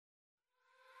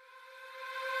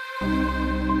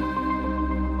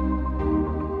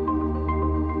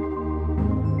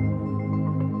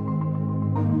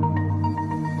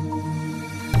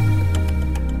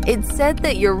It's said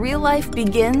that your real life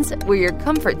begins where your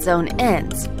comfort zone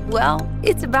ends. Well,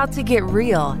 it's about to get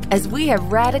real as we have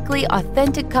radically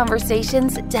authentic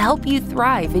conversations to help you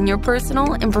thrive in your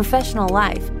personal and professional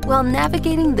life while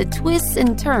navigating the twists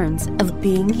and turns of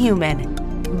being human.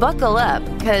 Buckle up,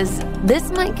 because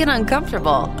This Might Get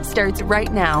Uncomfortable starts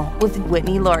right now with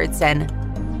Whitney Lauritsen.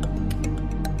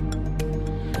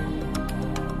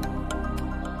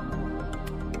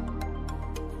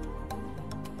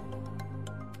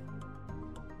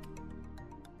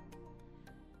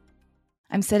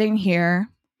 I'm sitting here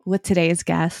with today's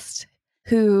guest,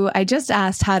 who I just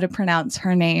asked how to pronounce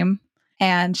her name,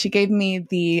 and she gave me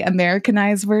the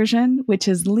Americanized version, which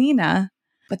is Lena,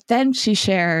 but then she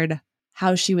shared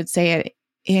how she would say it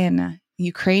in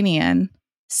Ukrainian.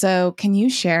 So can you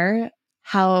share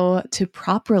how to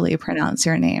properly pronounce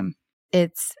your name?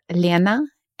 It's Lena,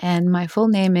 and my full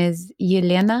name is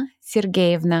Yelena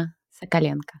Sergeyevna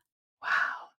Sokolenko. Wow,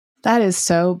 that is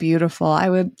so beautiful. I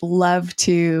would love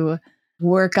to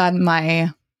work on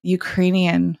my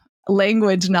Ukrainian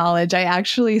language knowledge. I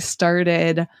actually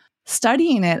started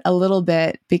studying it a little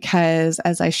bit because,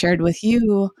 as I shared with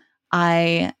you,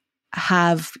 I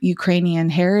have Ukrainian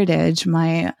heritage.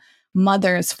 My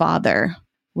mother's father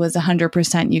was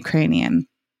 100% Ukrainian.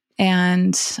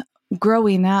 And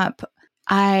growing up,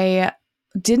 I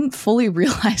didn't fully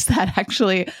realize that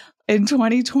actually in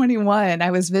 2021,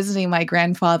 I was visiting my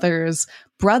grandfather's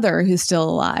brother who's still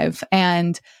alive.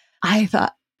 And I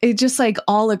thought it just like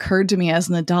all occurred to me as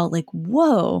an adult, like,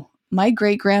 whoa, my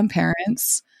great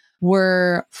grandparents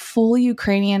were full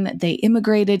Ukrainian. They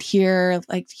immigrated here,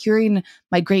 like hearing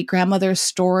my great grandmother's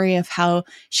story of how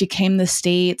she came to the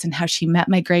States and how she met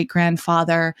my great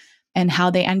grandfather and how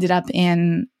they ended up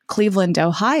in Cleveland,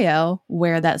 Ohio,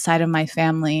 where that side of my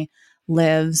family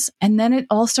lives. And then it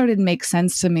all started to make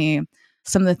sense to me.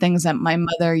 Some of the things that my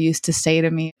mother used to say to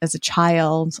me as a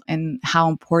child and how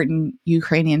important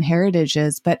Ukrainian heritage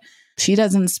is, but she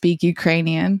doesn't speak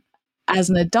Ukrainian.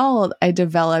 As an adult, I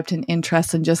developed an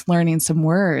interest in just learning some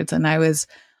words, and I was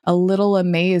a little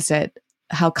amazed at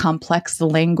how complex the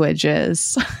language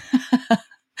is.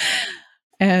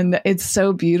 And it's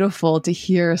so beautiful to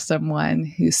hear someone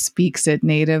who speaks it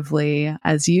natively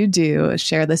as you do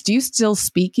share this. Do you still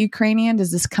speak Ukrainian?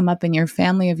 Does this come up in your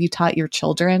family? Have you taught your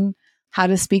children how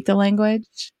to speak the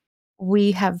language?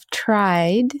 We have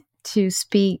tried to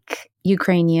speak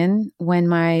Ukrainian. When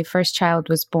my first child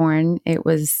was born, it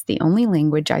was the only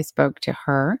language I spoke to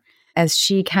her. As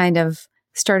she kind of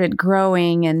started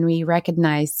growing and we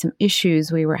recognized some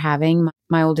issues we were having,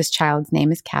 my oldest child's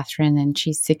name is Catherine, and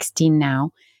she's 16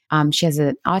 now. She has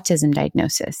an autism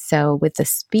diagnosis. So with the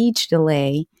speech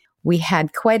delay, we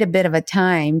had quite a bit of a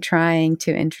time trying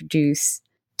to introduce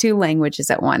two languages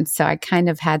at once. So I kind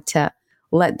of had to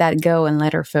let that go and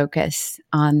let her focus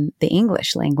on the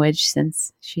English language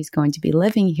since she's going to be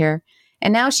living here.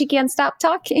 And now she can't stop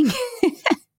talking.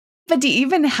 But to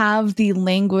even have the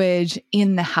language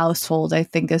in the household, I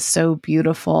think is so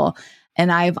beautiful.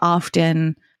 And I've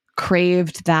often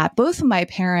craved that. Both of my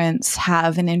parents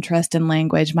have an interest in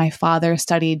language. My father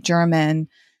studied German.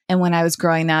 And when I was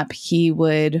growing up, he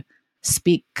would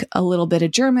speak a little bit of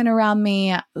German around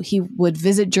me. He would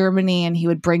visit Germany and he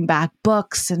would bring back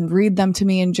books and read them to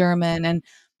me in German. And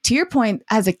to your point,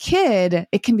 as a kid,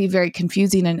 it can be very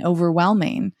confusing and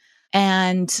overwhelming.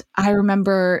 And I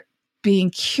remember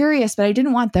being curious, but I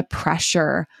didn't want the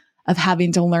pressure of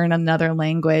having to learn another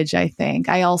language, I think.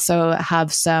 I also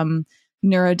have some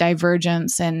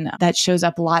neurodivergence, and that shows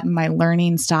up a lot in my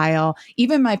learning style.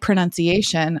 Even my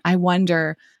pronunciation, I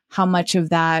wonder how much of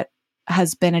that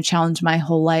has been a challenge my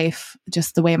whole life,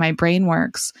 just the way my brain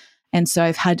works. And so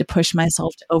I've had to push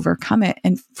myself to overcome it.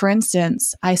 And for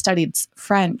instance, I studied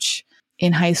French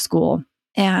in high school,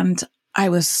 and I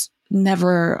was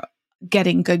never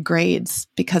getting good grades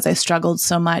because I struggled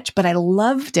so much, but I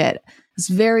loved it. I was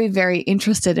very, very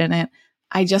interested in it.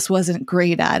 I just wasn't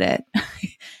great at it.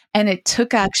 And it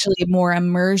took actually more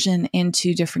immersion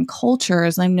into different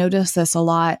cultures. And I've noticed this a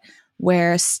lot,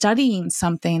 where studying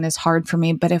something is hard for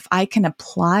me, but if I can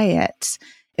apply it,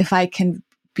 if I can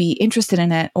be interested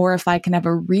in it, or if I can have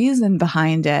a reason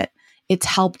behind it, it's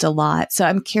helped a lot. So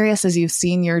I'm curious, as you've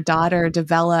seen your daughter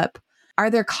develop, are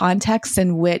there contexts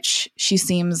in which she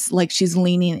seems like she's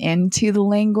leaning into the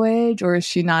language, or is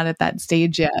she not at that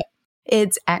stage yet?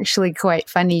 It's actually quite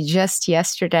funny. Just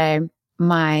yesterday,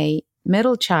 my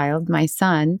middle child, my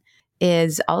son,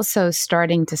 is also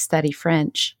starting to study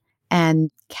French. And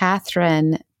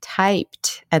Catherine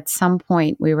typed at some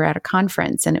point. We were at a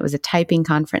conference, and it was a typing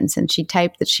conference, and she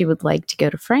typed that she would like to go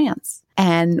to France.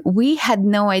 And we had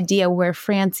no idea where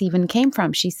France even came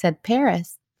from. She said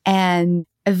Paris. And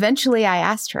eventually I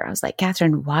asked her, I was like,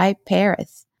 Catherine, why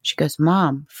Paris? She goes,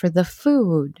 Mom, for the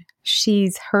food.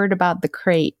 She's heard about the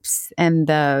crepes and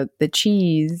the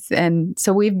cheese. And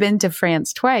so we've been to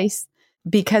France twice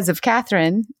because of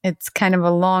Catherine. It's kind of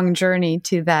a long journey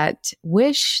to that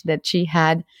wish that she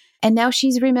had. And now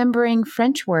she's remembering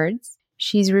French words.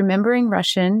 She's remembering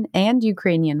Russian and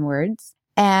Ukrainian words.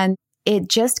 And it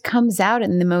just comes out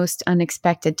in the most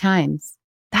unexpected times.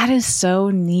 That is so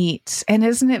neat. And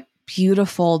isn't it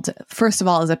beautiful, first of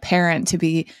all, as a parent, to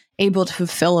be able to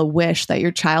fulfill a wish that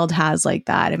your child has like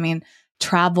that? I mean,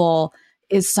 travel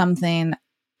is something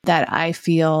that I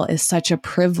feel is such a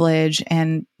privilege,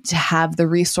 and to have the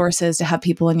resources, to have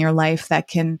people in your life that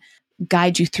can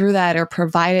guide you through that or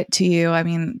provide it to you. I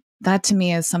mean, that to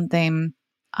me is something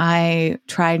I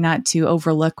try not to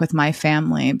overlook with my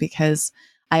family, because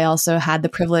I also had the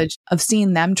privilege of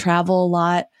seeing them travel a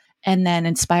lot and then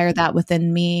inspire that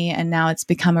within me. And now it's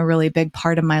become a really big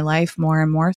part of my life more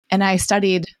and more. And I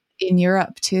studied in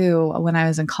Europe too when I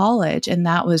was in college. And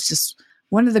that was just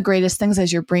one of the greatest things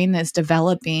as your brain is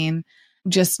developing,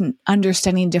 just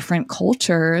understanding different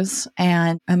cultures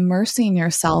and immersing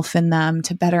yourself in them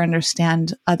to better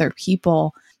understand other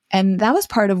people. And that was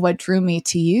part of what drew me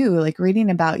to you, like reading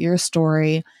about your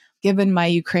story, given my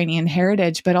Ukrainian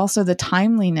heritage, but also the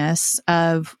timeliness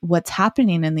of what's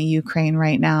happening in the Ukraine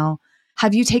right now.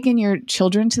 Have you taken your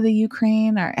children to the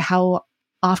Ukraine, or how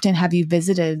often have you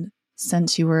visited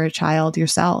since you were a child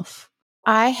yourself?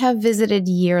 I have visited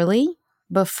yearly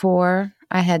before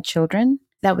I had children.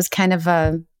 That was kind of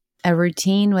a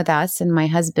routine with us, and my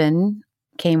husband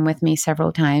came with me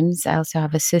several times. I also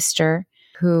have a sister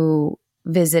who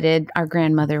visited. Our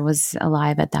grandmother was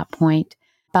alive at that point.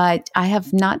 But I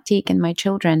have not taken my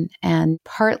children, and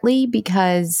partly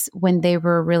because when they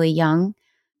were really young,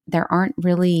 there aren't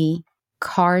really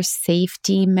car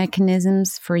safety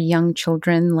mechanisms for young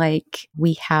children like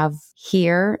we have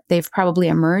here. They've probably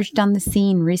emerged on the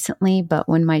scene recently, but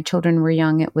when my children were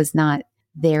young, it was not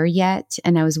there yet.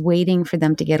 And I was waiting for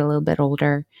them to get a little bit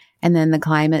older. And then the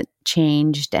climate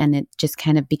changed and it just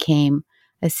kind of became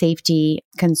a safety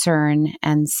concern.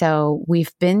 And so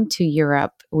we've been to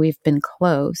Europe, we've been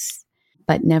close,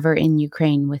 but never in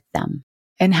Ukraine with them.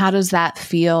 And how does that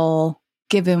feel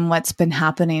given what's been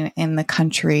happening in the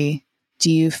country?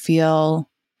 Do you feel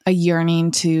a yearning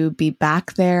to be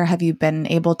back there? Have you been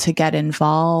able to get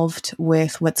involved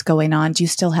with what's going on? Do you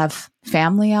still have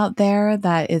family out there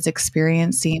that is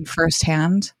experiencing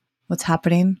firsthand what's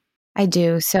happening? I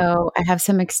do. So I have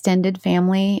some extended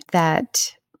family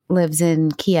that lives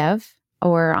in Kiev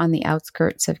or on the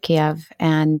outskirts of Kiev.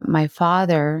 And my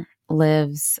father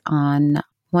lives on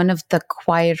one of the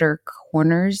quieter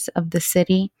corners of the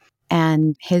city.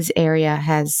 And his area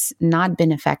has not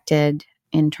been affected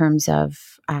in terms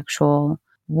of actual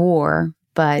war,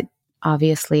 but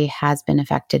obviously has been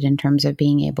affected in terms of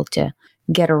being able to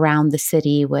get around the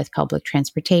city with public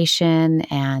transportation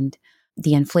and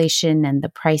the inflation and the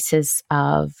prices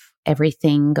of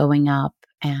everything going up.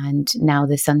 And now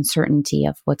this uncertainty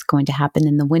of what's going to happen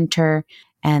in the winter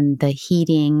and the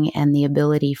heating and the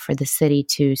ability for the city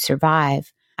to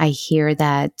survive. I hear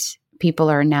that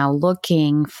people are now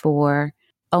looking for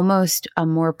almost a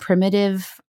more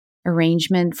primitive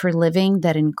arrangement for living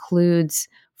that includes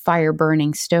fire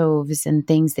burning stoves and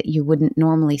things that you wouldn't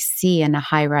normally see in a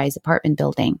high-rise apartment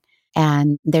building.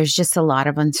 And there's just a lot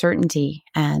of uncertainty.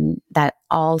 And that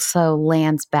also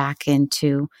lands back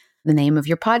into the name of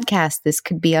your podcast. This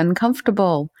could be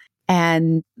uncomfortable.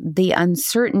 And the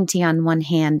uncertainty on one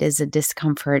hand is a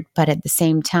discomfort, but at the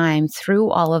same time, through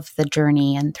all of the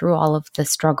journey and through all of the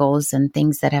struggles and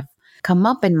things that have come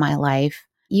up in my life,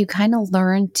 you kind of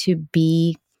learn to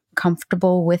be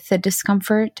comfortable with the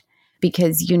discomfort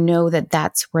because you know that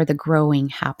that's where the growing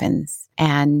happens.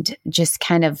 And just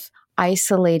kind of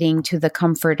isolating to the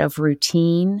comfort of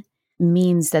routine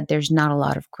means that there's not a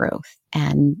lot of growth.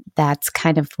 And that's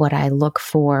kind of what I look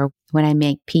for when I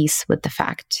make peace with the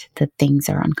fact that things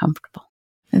are uncomfortable.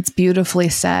 It's beautifully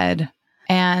said.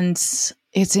 And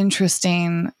it's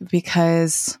interesting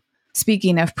because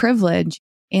speaking of privilege,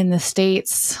 in the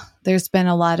States, there's been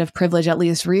a lot of privilege, at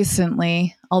least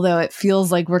recently, although it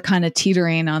feels like we're kind of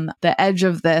teetering on the edge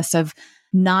of this, of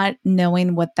not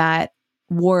knowing what that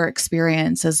war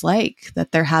experience is like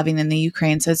that they're having in the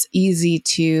Ukraine. So it's easy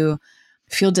to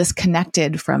feel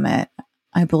disconnected from it,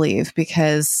 I believe,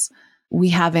 because we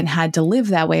haven't had to live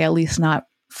that way, at least not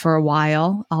for a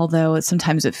while, although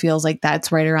sometimes it feels like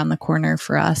that's right around the corner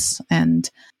for us. And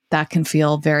that can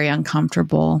feel very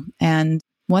uncomfortable. And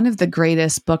one of the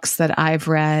greatest books that I've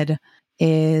read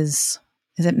is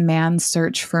it Man's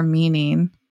Search for Meaning?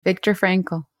 Viktor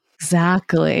Frankl.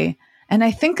 Exactly. And I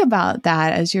think about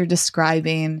that as you're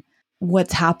describing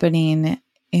what's happening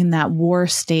in that war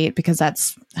state, because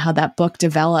that's how that book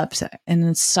developed. And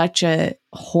it's such a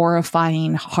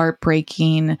horrifying,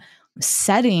 heartbreaking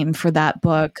setting for that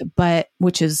book, but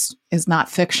which is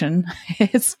not fiction.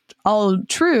 It's all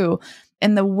true.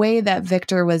 And the way that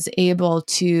Victor was able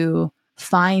to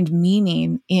find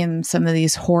meaning in some of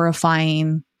these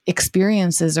horrifying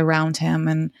experiences around him,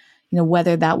 and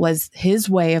whether that was his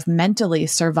way of mentally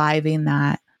surviving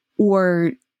that,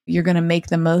 or you're going to make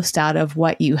the most out of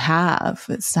what you have.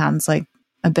 It sounds like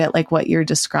a bit like what you're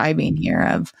describing here,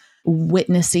 of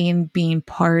witnessing, being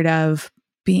part of,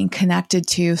 being connected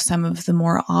to some of the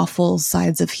more awful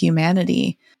sides of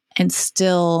humanity, and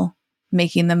still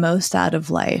making the most out of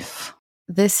life.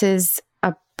 This is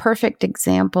a perfect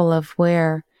example of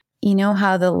where,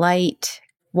 how the light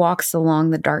walks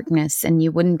along the darkness, and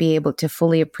you wouldn't be able to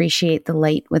fully appreciate the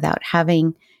light without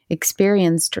having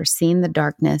experienced or seen the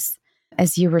darkness.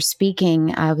 As you were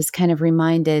speaking, I was kind of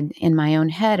reminded in my own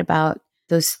head about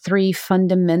those three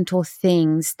fundamental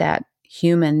things that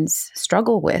humans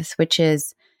struggle with, which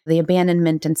is the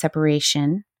abandonment and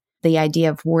separation, the idea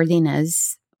of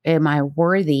worthiness. Am I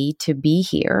worthy to be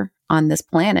here on this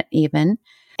planet even?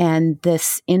 And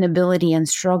this inability and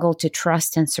struggle to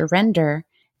trust and surrender.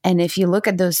 And if you look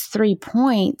at those 3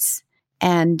 points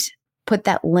and put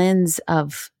that lens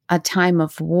of a time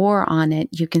of war on it,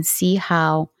 you can see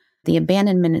how the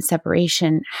abandonment and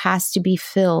separation has to be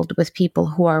filled with people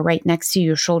who are right next to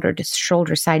you, shoulder to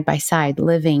shoulder, side by side,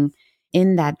 living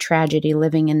in that tragedy,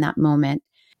 living in that moment,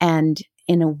 and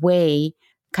in a way,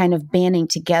 kind of banding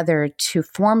together to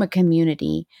form a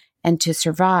community and to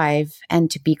survive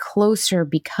and to be closer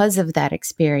because of that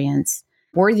experience.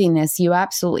 Worthiness, you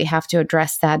absolutely have to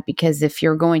address that, because if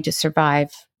you're going to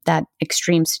survive that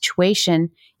extreme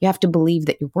situation, you have to believe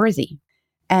that you're worthy.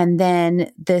 And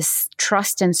then this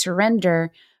trust and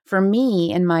surrender, for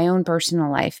me in my own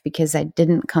personal life, because I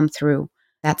didn't come through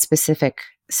that specific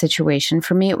situation,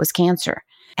 for me it was cancer.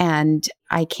 And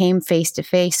I came face to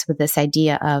face with this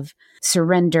idea of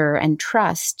surrender and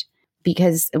trust,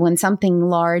 because when something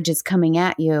large is coming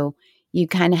at you, you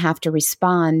kind of have to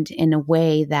respond in a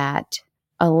way that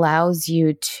allows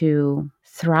you to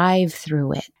thrive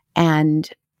through it. And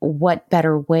what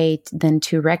better way than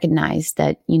to recognize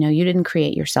that, you didn't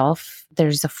create yourself.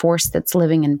 There's a force that's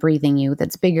living and breathing you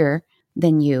that's bigger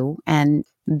than you. And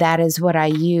that is what I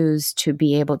use to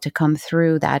be able to come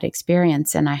through that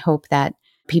experience. And I hope that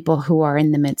people who are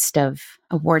in the midst of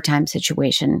a wartime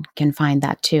situation can find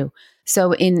that too.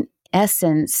 So in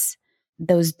essence,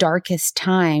 those darkest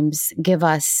times give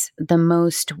us the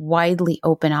most widely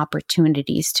open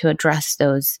opportunities to address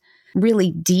those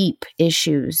really deep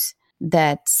issues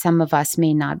that some of us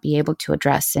may not be able to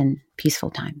address in peaceful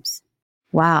times.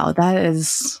 Wow, that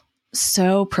is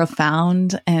so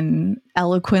profound and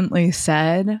eloquently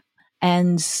said.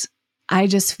 And I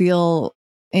just feel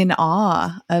in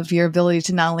awe of your ability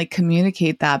to not only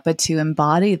communicate that, but to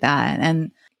embody that.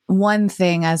 And one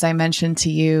thing, as I mentioned to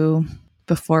you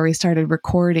before we started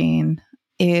recording,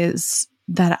 is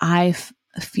that I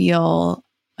feel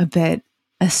a bit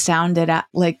astounded at,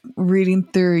 like, reading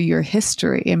through your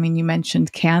history. I mean, you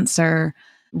mentioned cancer.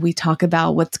 We talk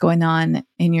about what's going on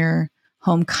in your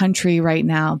home country right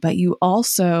now, but you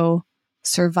also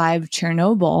survived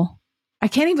Chernobyl. I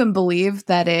can't even believe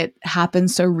that it happened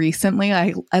so recently.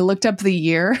 I looked up the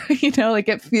year,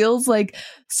 it feels like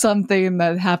something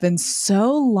that happened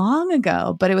so long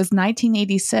ago, but it was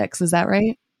 1986. Is that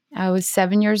right? I was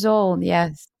 7 years old.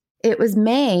 Yes. It was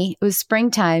May. It was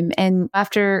springtime. And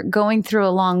after going through a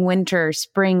long winter,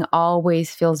 spring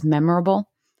always feels memorable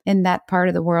in that part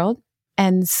of the world.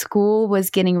 And school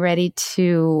was getting ready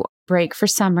to break for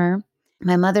summer.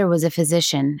 My mother was a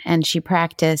physician, and she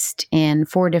practiced in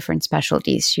 4 different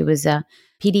specialties. She was a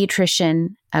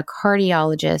pediatrician, a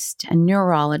cardiologist, a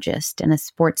neurologist, and a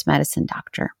sports medicine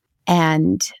doctor.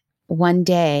 And one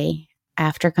day,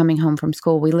 after coming home from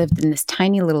school, we lived in this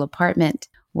tiny little apartment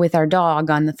with our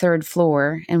dog on the 3rd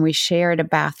floor, and we shared a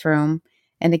bathroom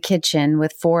and a kitchen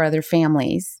with 4 other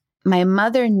families. My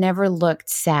mother never looked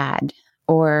sad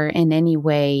or in any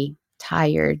way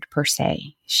tired per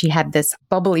se. She had this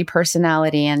bubbly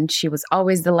personality, and she was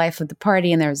always the life of the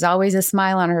party, and there was always a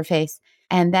smile on her face.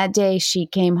 And that day she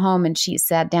came home and she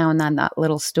sat down on that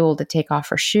little stool to take off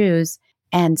her shoes,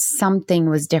 and something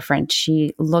was different.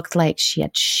 She looked like she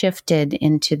had shifted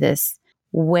into this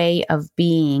way of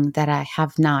being that I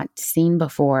have not seen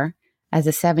before as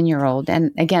a 7-year-old.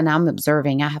 And again, I'm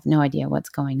observing. I have no idea what's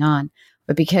going on.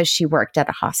 But because she worked at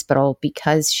a hospital,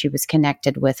 because she was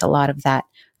connected with a lot of that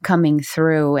coming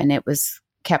through, and it was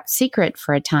kept secret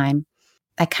for a time,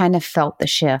 I kind of felt the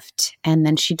shift. And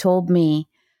then she told me,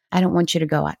 I don't want you to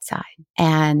go outside.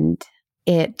 And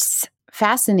it's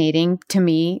fascinating to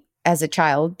me as a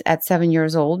child at 7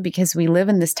 years old, because we live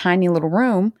in this tiny little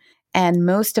room and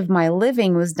most of my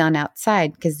living was done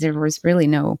outside because there was really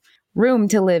no room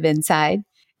to live inside.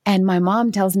 And my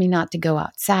mom tells me not to go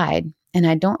outside and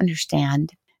I don't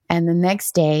understand. And the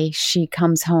next day she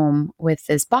comes home with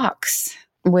this box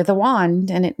with a wand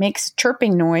and it makes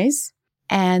chirping noise.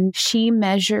 And she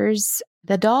measures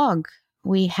the dog.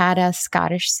 We had a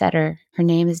Scottish setter. Her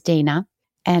name is Dana.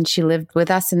 And she lived with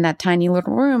us in that tiny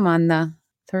little room on the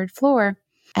 3rd floor.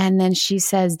 And then she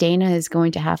says Dana is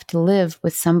going to have to live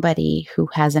with somebody who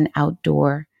has an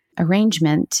outdoor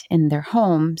arrangement in their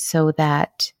home so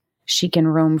that she can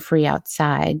roam free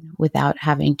outside without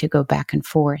having to go back and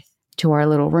forth to our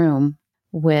little room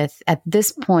with, at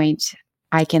this point,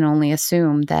 I can only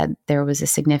assume that there was a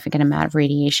significant amount of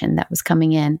radiation that was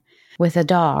coming in with a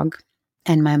dog,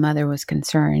 and my mother was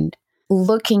concerned.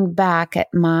 Looking back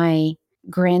at my,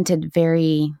 granted,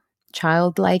 very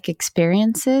childlike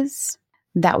experiences,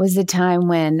 that was the time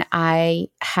when I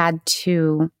had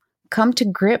to come to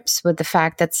grips with the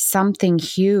fact that something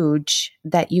huge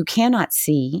that you cannot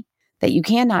see, that you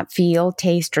cannot feel,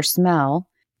 taste, or smell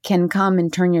can come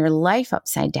and turn your life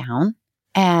upside down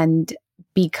and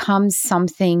become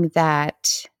something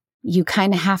that you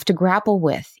kind of have to grapple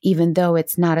with, even though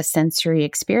it's not a sensory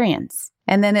experience.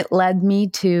 And then it led me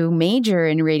to major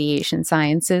in radiation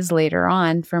sciences later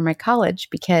on for my college,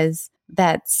 because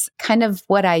that's kind of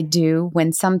what I do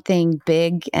when something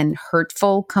big and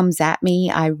hurtful comes at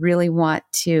me. I really want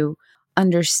to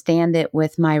understand it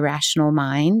with my rational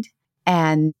mind.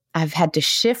 And I've had to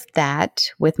shift that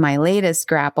with my latest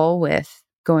grapple with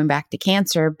going back to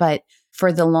cancer. But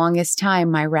for the longest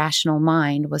time, my rational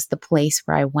mind was the place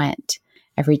where I went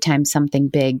every time something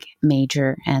big,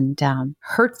 major, and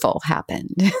hurtful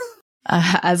happened.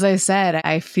 As I said,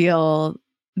 I feel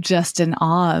just in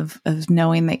awe of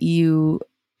knowing that you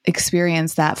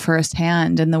experienced that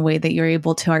firsthand, and the way that you're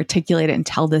able to articulate it and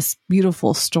tell this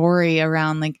beautiful story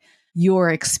around like your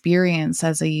experience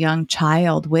as a young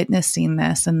child witnessing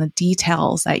this, and the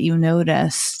details that you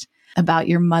noticed about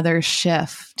your mother's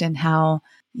shift and how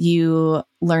you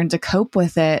learned to cope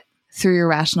with it through your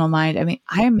rational mind. I mean,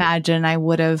 I imagine I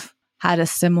would have had a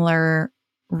similar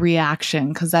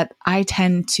reaction, because that I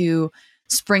tend to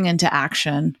spring into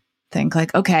action, think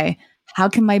like, okay, how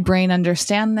can my brain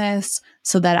understand this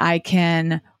so that I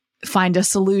can find a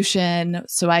solution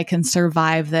so I can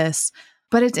survive this?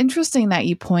 But it's interesting that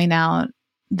you point out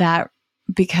that,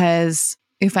 because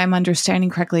if I'm understanding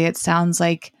correctly, it sounds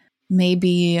like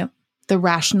maybe the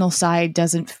rational side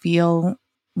doesn't feel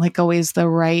like always the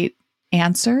right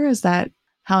answer. Is that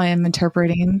how I am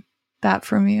interpreting that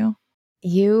from you?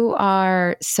 You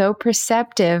are so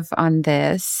perceptive on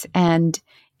this, and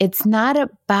it's not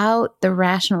about the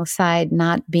rational side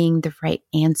not being the right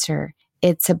answer.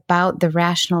 It's about the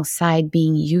rational side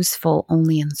being useful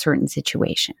only in certain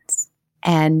situations.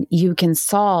 And you can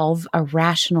solve a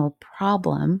rational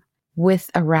problem with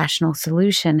a rational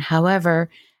solution. However,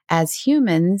 as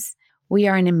humans, we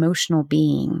are an emotional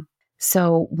being.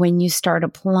 So when you start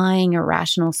applying a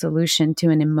rational solution to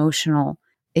an emotional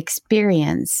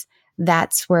experience,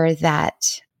 that's where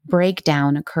that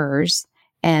breakdown occurs.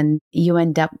 And you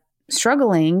end up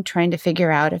struggling trying to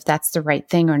figure out if that's the right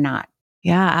thing or not.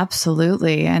 Yeah,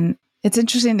 absolutely. And it's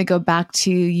interesting to go back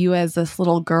to you as this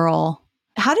little girl.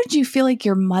 How did you feel like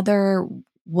your mother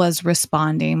was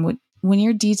responding when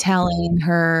you're detailing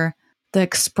her, the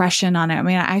expression on it? I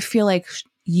mean, I feel like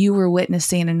you were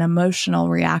witnessing an emotional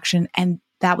reaction, and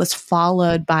that was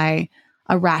followed by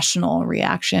a rational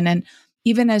reaction. And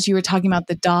even as you were talking about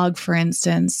the dog, for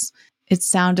instance, it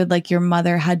sounded like your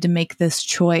mother had to make this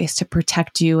choice to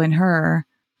protect you and her,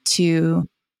 to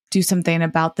do something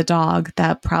about the dog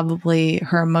that probably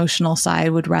her emotional side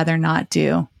would rather not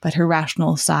do, but her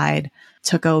rational side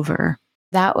took over.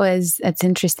 It's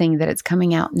interesting that it's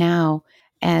coming out now.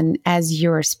 And as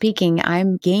you're speaking,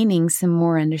 I'm gaining some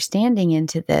more understanding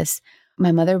into this.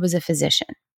 My mother was a physician.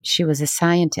 She was a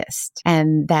scientist.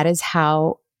 And that is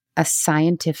how a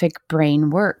scientific brain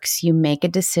works. You make a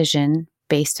decision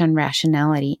based on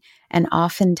rationality. And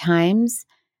oftentimes,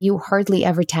 you hardly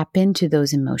ever tap into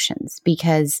those emotions,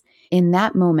 because in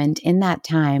that moment, in that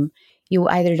time, you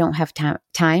either don't have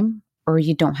time or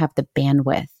you don't have the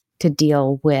bandwidth to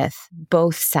deal with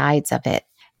both sides of it.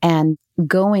 And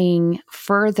going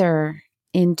further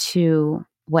into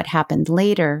what happened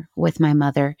later with my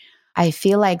mother, I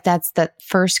feel like that's the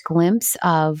first glimpse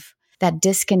of that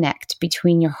disconnect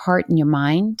between your heart and your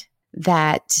mind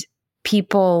that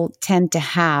people tend to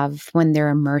have when they're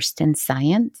immersed in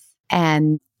science.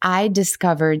 And I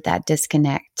discovered that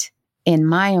disconnect in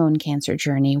my own cancer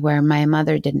journey where my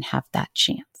mother didn't have that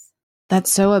chance.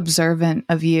 That's so observant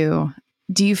of you.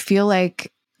 Do you feel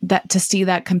like that to see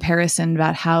that comparison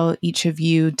about how each of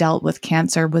you dealt with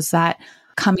cancer, was that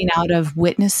coming out of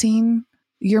witnessing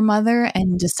your mother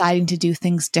and deciding to do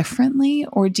things differently?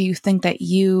 Or do you think that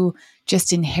you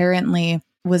just inherently,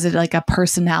 was it like a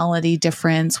personality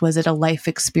difference? Was it a life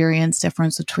experience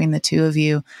difference between the two of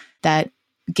you that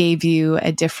gave you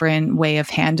a different way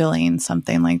of handling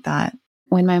something like that?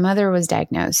 When my mother was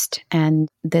diagnosed, and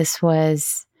this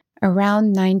was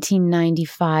around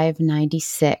 1995,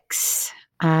 96,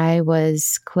 I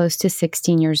was close to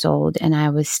 16 years old and I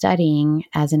was studying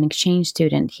as an exchange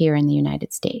student here in the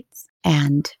United States.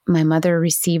 And my mother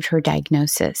received her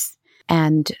diagnosis.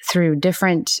 And through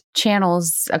different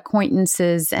channels,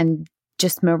 acquaintances, and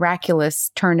just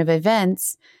miraculous turn of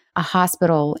events, a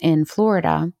hospital in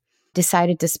Florida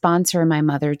decided to sponsor my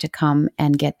mother to come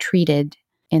and get treated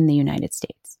in the United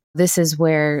States. This is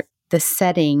where the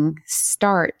setting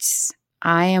starts.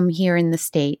 I am here in the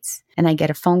States and I get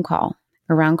a phone call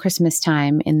around Christmas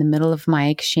time in the middle of my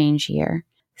exchange year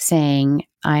saying,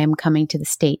 I am coming to the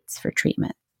States for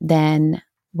treatment. Then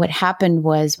what happened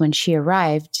was when she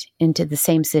arrived into the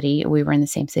same city, we were in the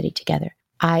same city together,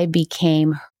 I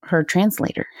became her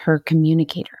translator, her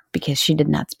communicator, because she did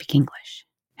not speak English.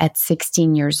 At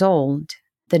 16 years old,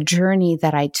 the journey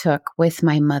that I took with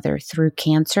my mother through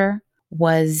cancer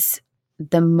was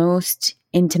the most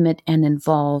intimate and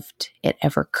involved it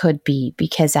ever could be,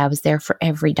 because I was there for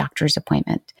every doctor's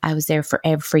appointment. I was there for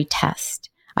every test.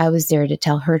 I was there to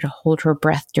tell her to hold her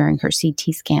breath during her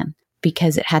CT scan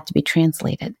because it had to be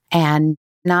translated. And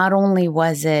not only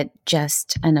was it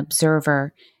just an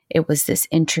observer, it was this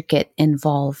intricate,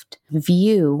 involved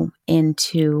view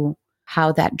into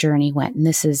how that journey went. And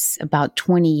this is about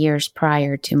 20 years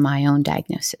prior to my own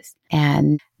diagnosis.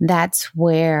 And that's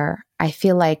where I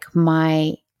feel like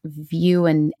my view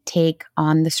and take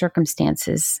on the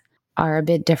circumstances are a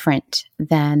bit different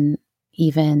than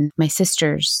even my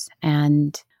sisters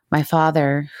and my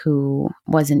father, who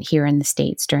wasn't here in the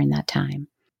States during that time.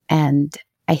 And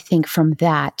I think from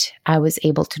that, I was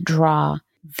able to draw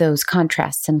those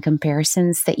contrasts and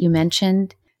comparisons that you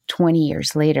mentioned 20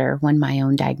 years later when my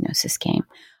own diagnosis came.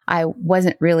 I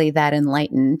wasn't really that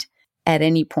enlightened at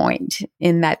any point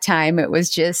in that time. It was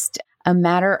just a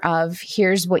matter of,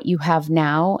 here's what you have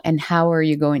now and how are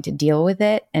you going to deal with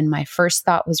it? And my first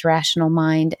thought was rational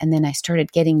mind. And then I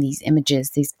started getting these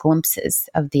images, these glimpses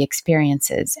of the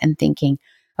experiences and thinking,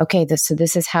 okay, so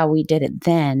this is how we did it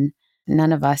then.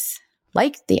 None of us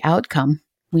liked the outcome.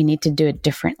 We need to do it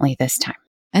differently this time.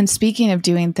 And speaking of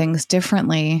doing things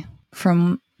differently,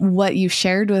 from what you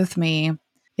shared with me,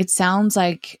 it sounds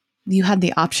like you had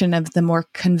the option of the more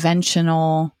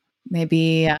conventional,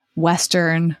 maybe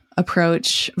Western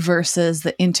approach versus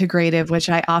the integrative, which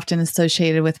I often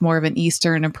associated with more of an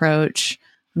Eastern approach.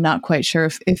 I'm not quite sure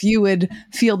if you would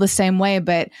feel the same way,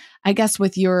 but I guess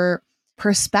with your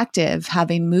perspective,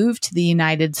 having moved to the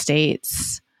United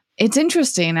States, it's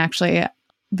interesting actually,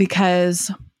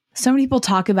 because so many people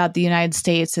talk about the United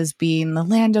States as being the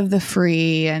land of the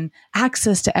free and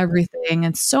access to everything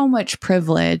and so much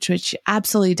privilege, which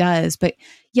absolutely does. But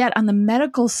yet on the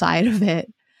medical side of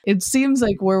it, it seems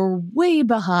like we're way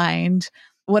behind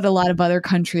what a lot of other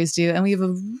countries do. And we have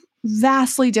a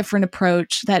vastly different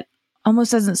approach that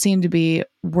almost doesn't seem to be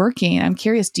working. I'm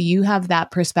curious, do you have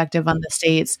that perspective on the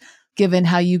States, given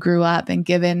how you grew up and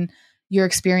given your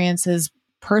experiences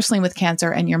personally with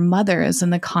cancer and your mother's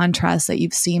and the contrast that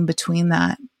you've seen between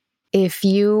that? If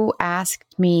you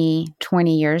asked me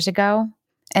 20 years ago,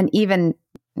 and even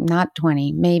not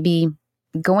 20, maybe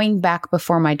going back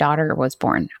before my daughter was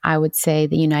born, I would say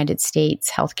the United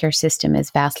States healthcare system is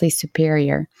vastly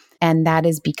superior. And that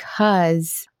is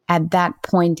because at that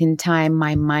point in time,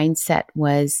 my mindset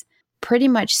was pretty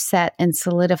much set and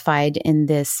solidified in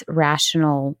this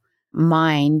rational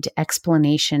mind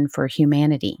explanation for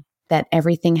humanity, that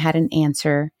everything had an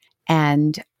answer.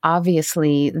 And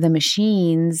obviously, the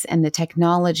machines and the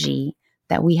technology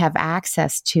that we have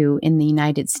access to in the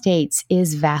United States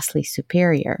is vastly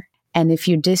superior. And if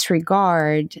you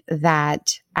disregard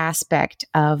that aspect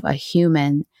of a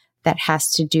human that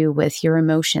has to do with your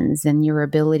emotions and your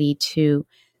ability to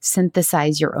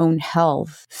synthesize your own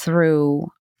health through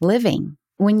living,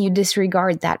 when you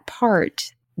disregard that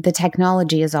part, the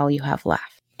technology is all you have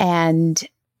left. And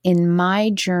in my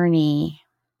journey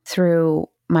through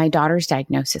my daughter's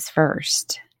diagnosis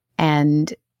first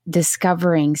and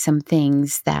discovering some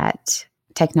things that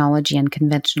technology and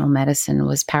conventional medicine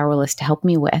was powerless to help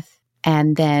me with,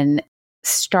 and then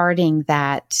starting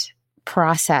that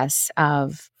process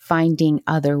of finding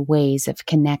other ways of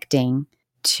connecting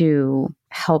to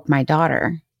help my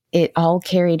daughter. It all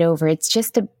carried over. It's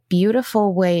just a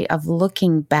beautiful way of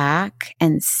looking back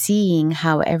and seeing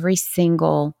how every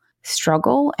single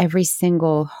struggle, every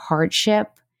single hardship,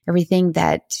 everything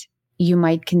that you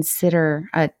might consider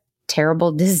a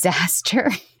terrible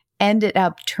disaster ended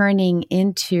up turning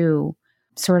into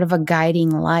sort of a guiding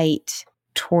light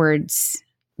towards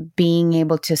being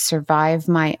able to survive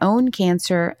my own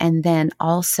cancer, and then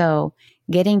also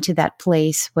getting to that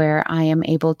place where I am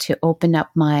able to open up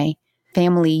my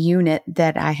family unit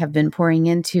that I have been pouring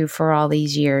into for all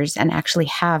these years and actually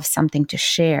have something to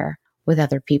share with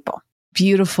other people.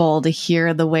 Beautiful to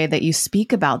hear the way that you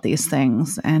speak about these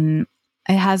things. And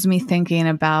it has me thinking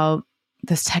about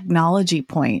this technology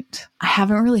point. I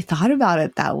haven't really thought about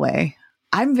it that way.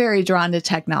 I'm very drawn to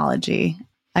technology.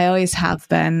 I always have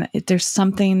been. There's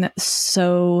something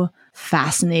so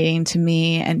fascinating to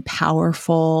me and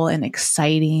powerful and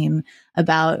exciting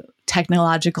about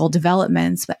technological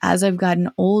developments. But as I've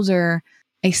gotten older,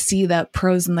 I see the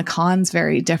pros and the cons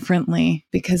very differently,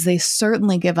 because they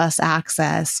certainly give us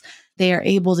access. They are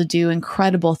able to do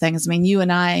incredible things. I mean, you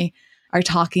and I are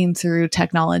talking through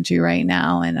technology right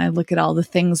now, and I look at all the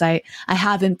things I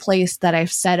have in place that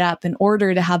I've set up in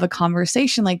order to have a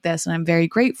conversation like this, and I'm very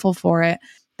grateful for it.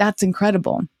 That's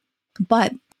incredible.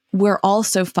 But we're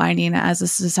also finding as a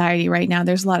society right now,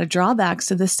 there's a lot of drawbacks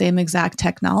to the same exact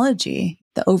technology.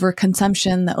 The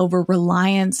overconsumption, the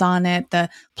over-reliance on it, the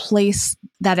place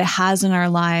that it has in our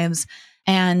lives,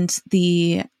 and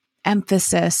the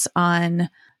emphasis on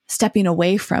stepping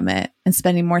away from it and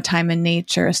spending more time in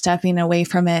nature, stepping away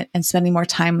from it and spending more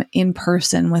time in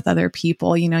person with other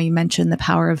people. You know, you mentioned the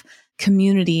power of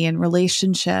community and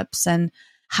relationships, and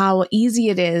how easy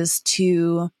it is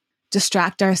to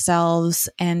distract ourselves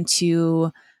and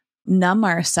to numb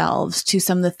ourselves to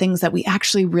some of the things that we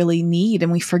actually really need,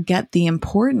 and we forget the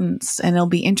importance. And it'll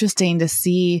be interesting to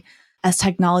see as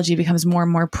technology becomes more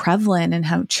and more prevalent, and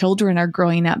how children are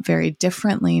growing up very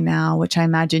differently now, which I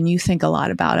imagine you think a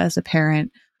lot about as a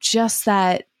parent. Just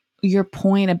that your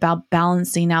point about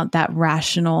balancing out that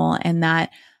rational and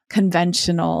that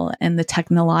conventional and the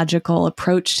technological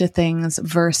approach to things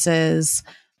versus,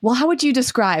 well, how would you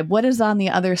describe what is on the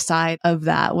other side of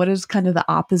that? What is kind of the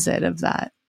opposite of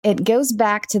that? It goes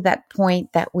back to that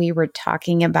point that we were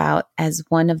talking about as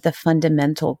one of the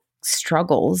fundamental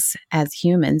struggles as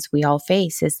humans we all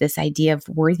face, is this idea of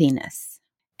worthiness.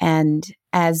 And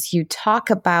as you talk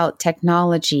about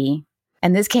technology,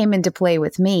 and this came into play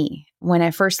with me when I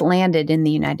first landed in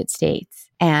the United States,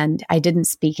 and I didn't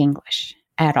speak English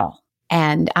at all.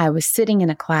 And I was sitting in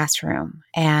a classroom,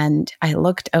 and I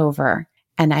looked over,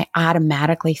 and I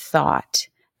automatically thought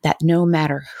that no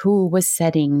matter who was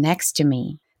sitting next to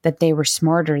me, that they were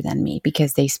smarter than me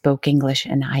because they spoke English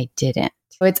and I didn't.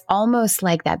 So it's almost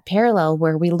like that parallel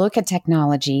where we look at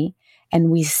technology and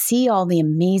we see all the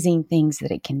amazing things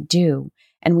that it can do,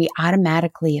 and we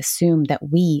automatically assume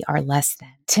that we are less than.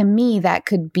 To me, that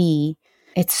could be,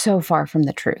 it's so far from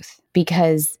the truth,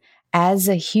 because as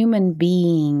a human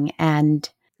being, and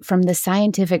from the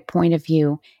scientific point of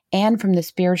view and from the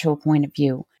spiritual point of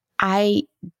view, I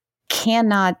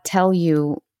cannot tell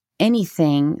you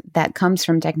anything that comes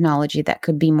from technology that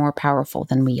could be more powerful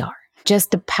than we are.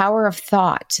 Just the power of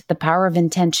thought, the power of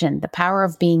intention, the power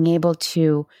of being able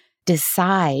to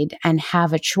decide and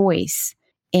have a choice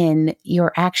in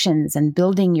your actions and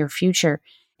building your future.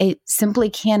 It simply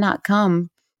cannot come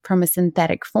from a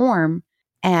synthetic form.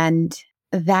 And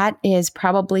that is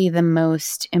probably the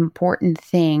most important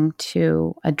thing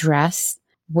to address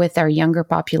with our younger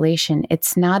population.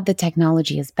 It's not that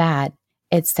technology is bad.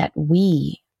 It's that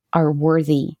we are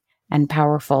worthy and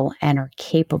powerful and are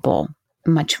capable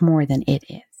much more than it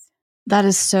is. That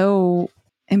is so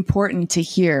important to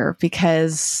hear,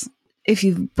 because if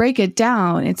you break it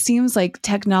down, it seems like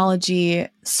technology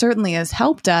certainly has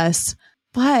helped us,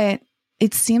 but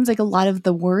it seems like a lot of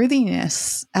the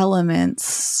worthiness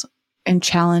elements and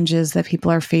challenges that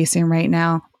people are facing right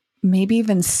now maybe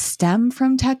even stem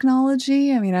from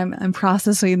technology. I mean, I'm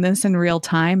processing this in real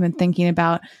time and thinking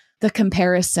about the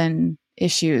comparison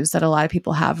issues that a lot of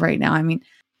people have right now. I mean,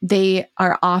 they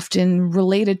are often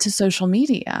related to social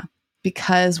media,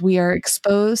 because we are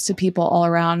exposed to people all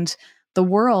around the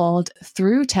world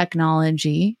through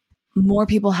technology. More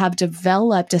people have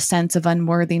developed a sense of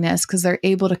unworthiness because they're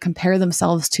able to compare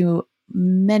themselves to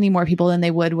many more people than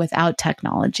they would without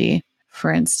technology,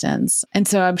 for instance. And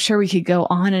so I'm sure we could go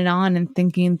on and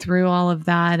thinking through all of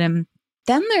that. And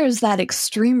then there's that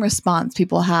extreme response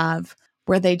people have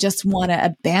where they just want to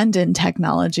abandon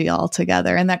technology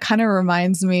altogether. And that kind of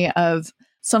reminds me of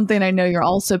something I know you're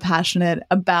also passionate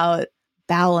about,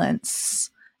 balance.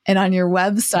 And on your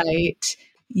website,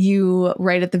 you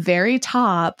write at the very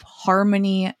top,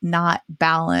 harmony, not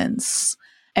balance.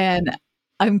 And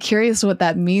I'm curious what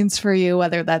that means for you,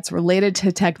 whether that's related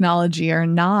to technology or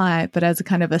not, but as a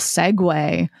kind of a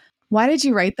segue, why did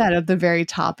you write that at the very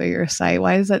top of your site?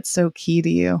 Why is that so key to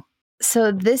you?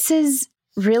 So this is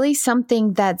really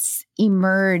something that's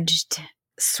emerged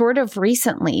sort of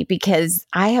recently, because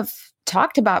I have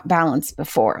talked about balance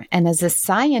before. And as a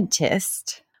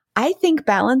scientist, I think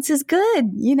balance is good.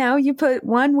 You know, you put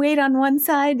one weight on one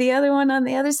side, the other one on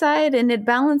the other side, and it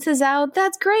balances out.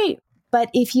 That's great. But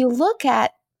if you look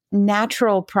at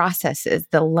natural processes,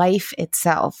 the life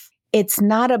itself, it's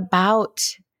not about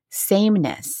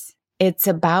sameness. It's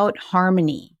about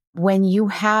harmony. When you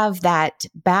have that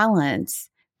balance,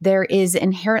 there is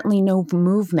inherently no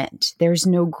movement. There's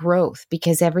no growth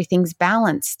because everything's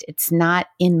balanced. It's not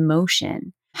in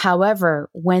motion. However,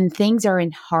 when things are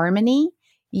in harmony,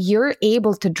 you're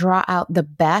able to draw out the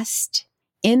best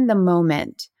in the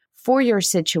moment for your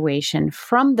situation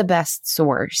from the best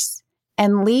source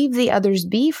and leave the others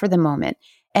be for the moment.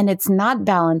 And it's not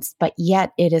balanced, but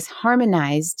yet it is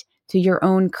harmonized to your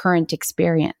own current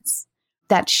experience.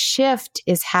 That shift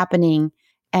is happening,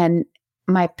 and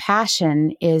my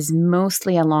passion is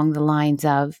mostly along the lines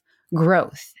of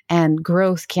growth, and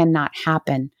growth cannot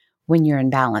happen when you're in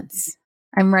balance.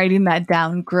 I'm writing that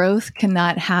down. Growth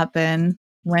cannot happen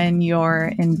when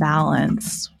you're in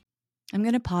balance. I'm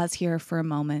going to pause here for a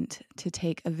moment to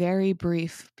take a very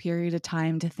brief period of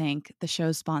time to thank the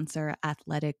show sponsor,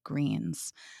 Athletic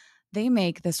Greens. They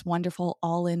make this wonderful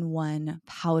all-in-one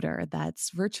powder that's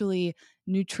virtually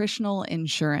nutritional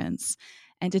insurance.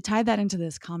 And to tie that into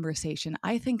this conversation,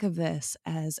 I think of this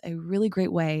as a really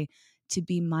great way to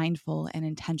be mindful and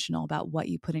intentional about what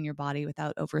you put in your body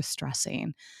without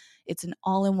overstressing. It's an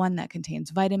all-in-one that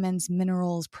contains vitamins,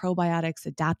 minerals, probiotics,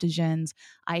 adaptogens.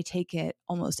 I take it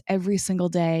almost every single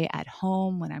day at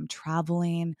home when I'm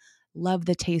traveling. Love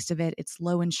the taste of it. It's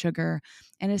low in sugar,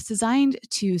 and it's designed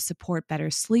to support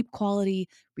better sleep quality,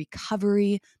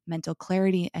 recovery, mental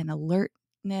clarity, and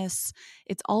alertness.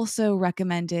 It's also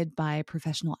recommended by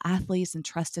professional athletes and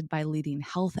trusted by leading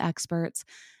health experts.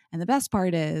 And the best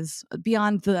part is,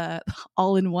 beyond the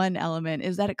all-in-one element,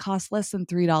 is that it costs less than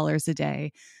 $3 a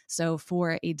day. So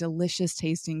for a delicious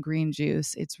tasting green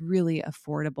juice, it's really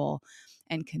affordable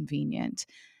and convenient.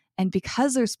 And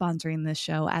because they're sponsoring this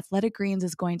show, Athletic Greens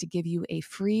is going to give you a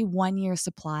free 1-year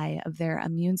supply of their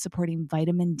immune-supporting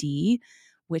vitamin D,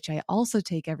 which I also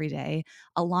take every day,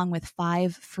 along with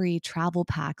 5 free travel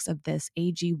packs of this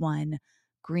AG1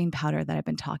 green powder that I've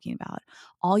been talking about.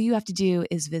 All you have to do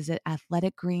is visit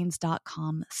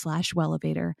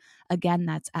athleticgreens.com/wellevator. Again,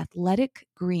 that's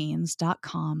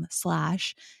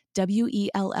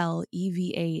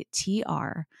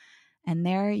athleticgreens.com/WELLEVATR. And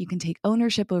there you can take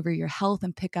ownership over your health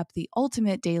and pick up the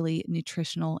ultimate daily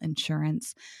nutritional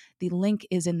insurance. The link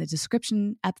is in the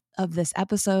description of this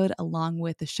episode along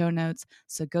with the show notes.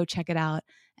 So go check it out.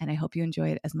 And I hope you enjoy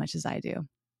it as much as I do.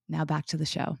 Now back to the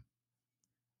show.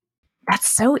 That's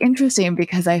so interesting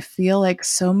because I feel like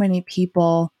so many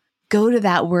people go to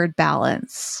that word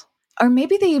balance, or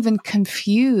maybe they even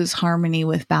confuse harmony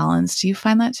with balance. Do you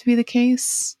find that to be the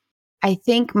case? I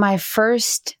think my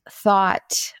first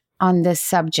thought on this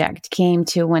subject came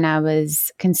to when I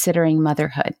was considering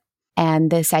motherhood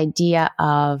and this idea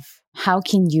of how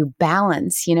can you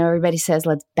balance? You know, everybody says,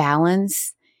 let's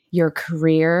balance your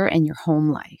career and your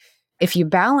home life. If you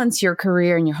balance your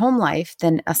career and your home life,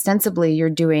 then ostensibly you're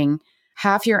doing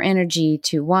half your energy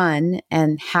to one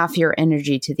and half your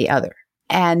energy to the other.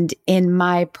 And in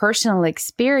my personal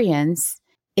experience,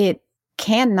 it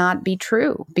cannot be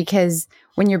true because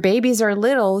when your babies are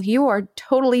little, you are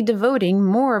totally devoting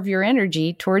more of your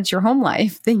energy towards your home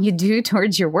life than you do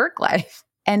towards your work life.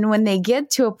 And when they get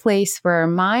to a place where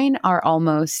mine are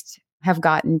almost have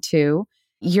gotten to,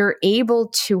 you're able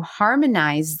to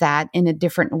harmonize that in a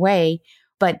different way,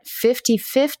 but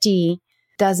 50-50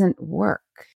 doesn't work.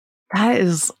 That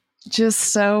is just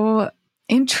so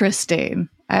interesting.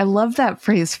 I love that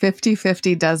phrase,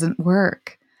 50-50 doesn't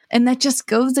work. And that just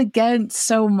goes against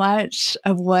so much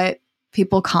of what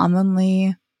people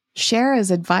commonly share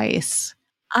as advice.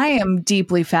 I am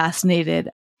deeply fascinated.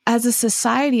 As a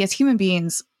society, as human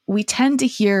beings, we tend to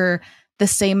hear the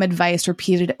same advice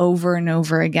repeated over and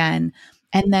over again,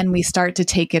 and then we start to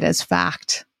take it as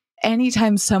fact.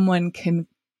 Anytime someone can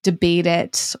debate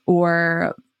it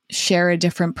or share a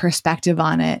different perspective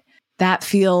on it, that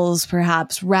feels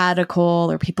perhaps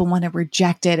radical or people want to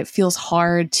reject it. It feels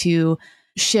hard to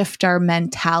shift our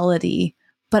mentality.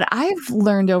 But I've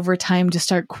learned over time to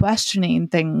start questioning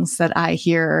things that I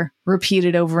hear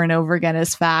repeated over and over again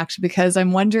as fact, because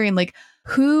I'm wondering, like,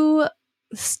 who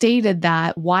stated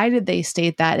that? Why did they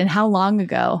state that? And how long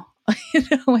ago?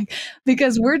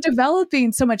 Because we're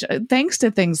developing so much thanks to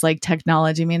things like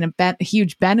technology. I mean, a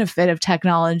huge benefit of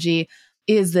technology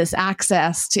is this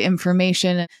access to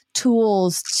information,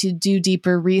 tools to do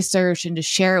deeper research and to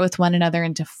share it with one another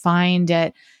and to find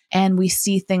it. And we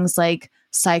see things like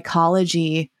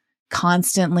psychology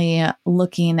constantly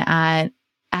looking at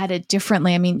it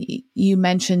differently. I mean, you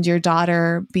mentioned your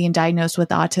daughter being diagnosed with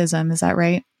autism. Is that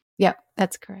right? Yep,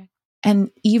 that's correct. And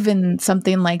even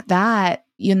something like that,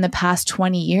 in the past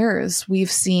 20 years,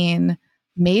 we've seen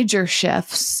major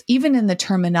shifts, even in the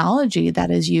terminology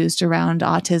that is used around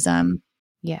autism.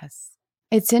 Yes.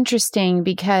 It's interesting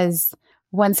because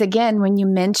once again, when you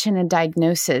mention a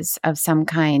diagnosis of some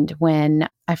kind, when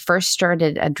I first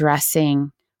started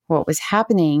addressing what was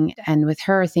happening, and with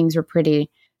her, things were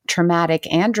pretty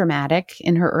traumatic and dramatic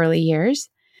in her early years.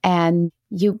 And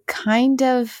you kind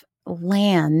of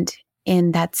land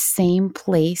in that same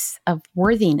place of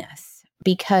worthiness,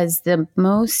 because the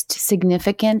most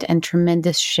significant and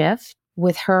tremendous shift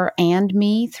with her and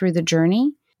me through the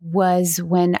journey was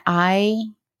when I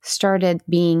started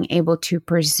being able to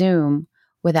presume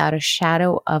without a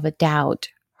shadow of a doubt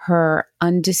her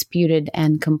undisputed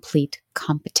and complete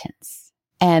competence.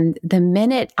 And the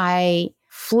minute I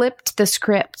flipped the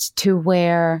script to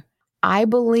where I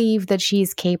believe that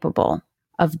she's capable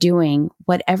of doing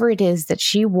whatever it is that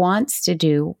she wants to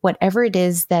do, whatever it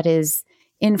is that is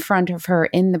in front of her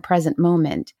in the present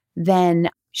moment, then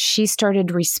she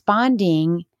started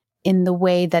responding in the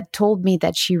way that told me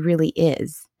that she really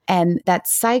is. And that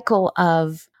cycle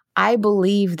of, I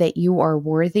believe that you are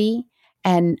worthy,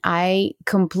 and I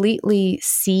completely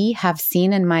have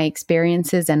seen in my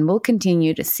experiences and will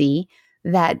continue to see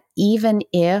that even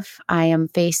if I am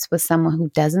faced with someone who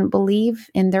doesn't believe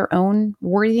in their own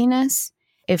worthiness,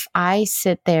 if I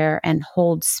sit there and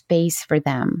hold space for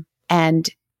them and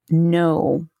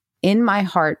know in my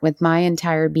heart with my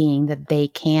entire being that they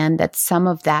can, that some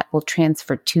of that will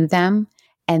transfer to them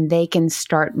and they can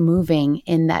start moving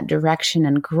in that direction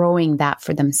and growing that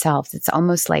for themselves. It's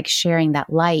almost like sharing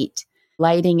that light.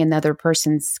 Lighting another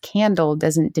person's candle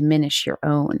doesn't diminish your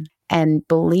own. And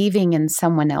believing in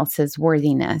someone else's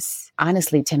worthiness,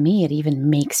 honestly, to me, it even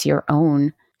makes your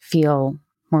own feel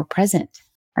more present.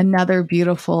 Another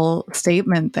beautiful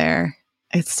statement there.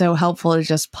 It's so helpful to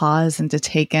just pause and to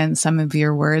take in some of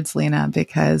your words, Lena,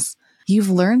 because you've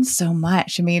learned so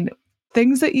much. I mean,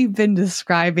 things that you've been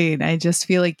describing, I just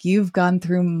feel like you've gone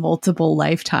through multiple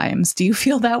lifetimes. Do you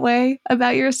feel that way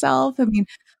about yourself? I mean,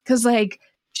 because like,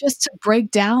 just to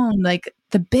break down like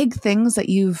the big things that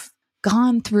you've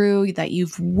gone through, that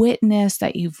you've witnessed,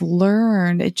 that you've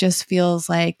learned, it just feels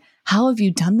like, how have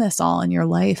you done this all in your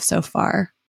life so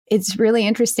far? It's really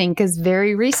interesting because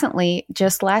very recently,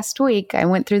 just last week, I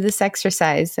went through this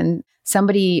exercise and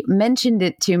somebody mentioned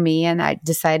it to me and I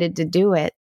decided to do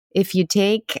it. If you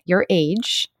take your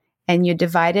age and you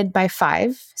divide it by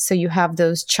 5, so you have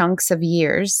those chunks of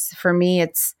years. For me,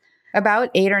 it's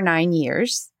about 8 or 9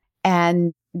 years,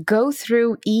 and go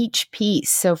through each piece.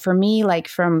 So for me, like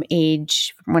from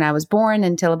age when I was born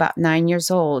until about 9 years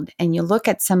old, and you look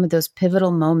at some of those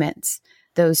pivotal moments,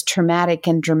 those traumatic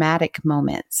and dramatic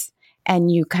moments,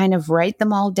 and you kind of write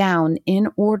them all down in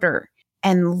order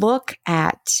and look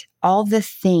at all the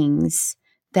things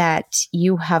that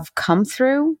you have come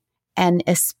through, and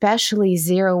especially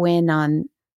zero in on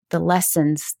the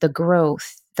lessons, the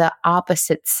growth, the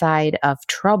opposite side of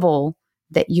trouble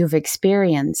that you've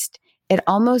experienced. It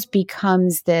almost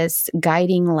becomes this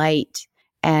guiding light,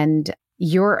 and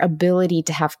your ability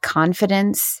to have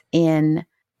confidence in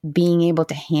being able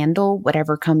to handle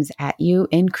whatever comes at you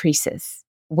increases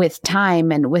with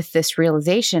time and with this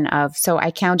realization of, so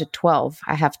I counted 12.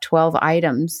 I have 12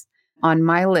 items on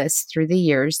my list through the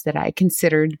years that I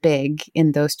considered big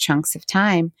in those chunks of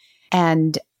time.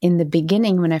 And in the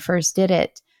beginning, when I first did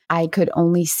it, I could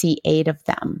only see 8 of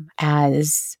them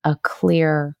as a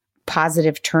clear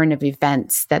positive turn of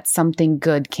events, that something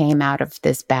good came out of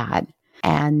this bad.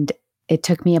 And it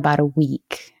took me about a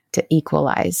week to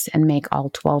equalize and make all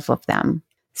 12 of them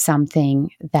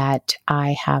something that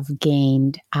I have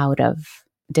gained out of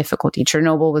difficulty.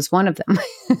 Chernobyl was one of them.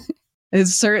 It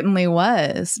certainly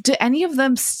was. Do any of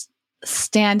them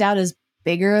stand out as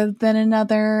bigger than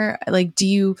another? Like, do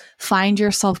you find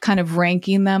yourself kind of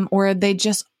ranking them, or are they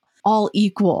just all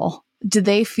equal? Do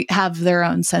they have their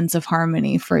own sense of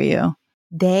harmony for you?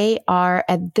 They are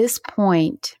at this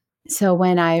point. So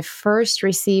when I first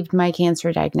received my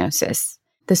cancer diagnosis,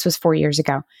 this was 4 years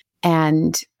ago,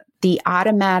 and the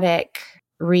automatic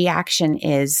reaction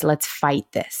is, let's fight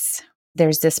this.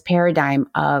 There's this paradigm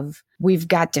of we've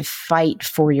got to fight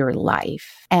for your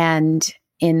life. And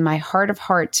in my heart of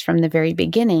hearts from the very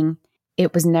beginning,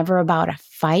 it was never about a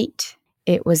fight.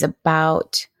 It was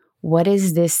about, what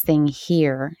is this thing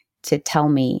here to tell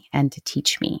me and to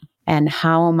teach me? And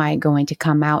how am I going to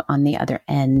come out on the other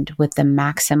end with the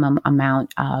maximum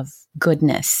amount of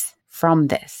goodness from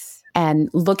this? And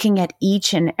looking at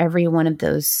each and every one of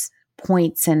those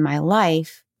points in my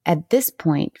life, at this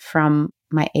point from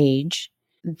my age,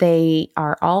 they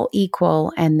are all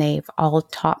equal and they've all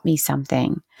taught me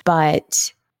something.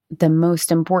 But the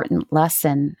most important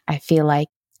lesson, I feel like,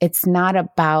 it's not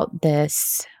about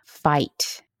this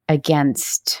fight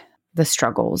against the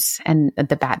struggles and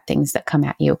the bad things that come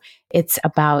at you. It's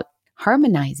about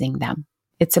harmonizing them.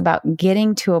 It's about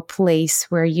getting to a place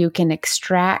where you can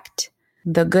extract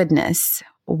the goodness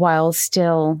while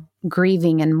still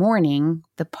grieving and mourning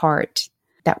the part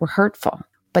that were hurtful.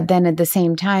 But then at the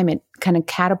same time, it kind of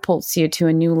catapults you to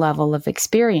a new level of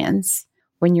experience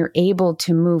when you're able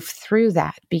to move through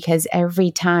that, because every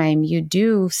time you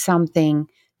do something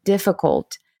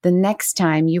difficult, the next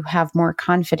time you have more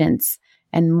confidence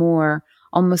and more,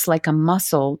 almost like a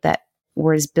muscle that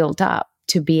was built up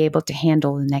to be able to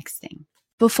handle the next thing.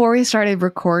 Before we started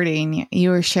recording, you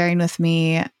were sharing with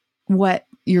me what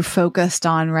you're focused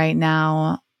on right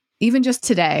now, even just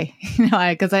today,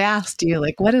 because I asked you,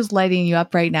 like, what is lighting you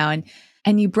up right now?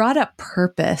 And you brought up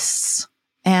purpose.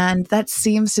 And that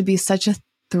seems to be such a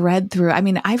thread through. I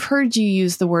mean, I've heard you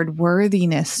use the word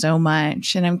worthiness so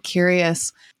much, and I'm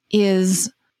curious, is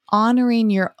honoring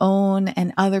your own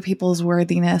and other people's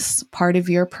worthiness part of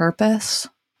your purpose?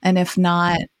 And if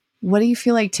not, what do you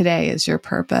feel like today is your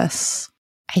purpose?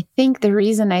 I think the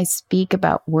reason I speak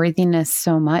about worthiness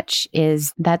so much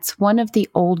is that's one of the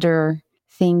older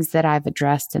things that I've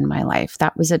addressed in my life.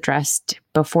 That was addressed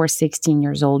before 16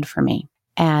 years old for me.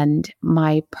 And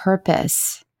my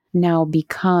purpose now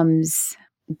becomes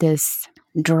this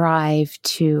drive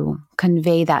to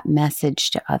convey that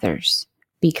message to others,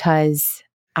 because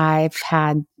I've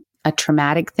had a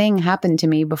traumatic thing happen to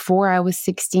me before I was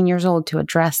 16 years old to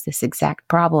address this exact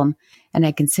problem. And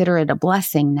I consider it a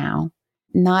blessing now.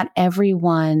 Not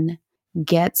everyone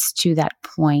gets to that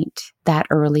point that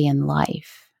early in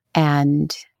life.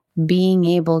 And being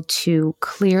able to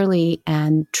clearly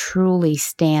and truly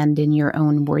stand in your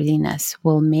own worthiness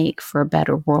will make for a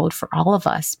better world for all of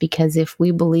us. Because if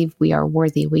we believe we are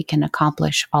worthy, we can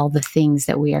accomplish all the things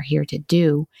that we are here to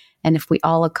do. And if we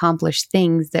all accomplish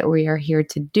things that we are here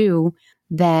to do,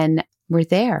 then we're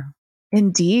there.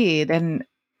 Indeed. And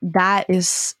that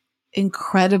is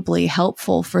incredibly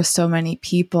helpful for so many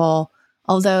people.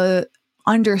 Although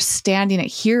understanding it,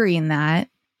 hearing that,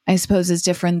 I suppose, is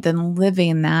different than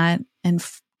living that and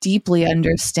deeply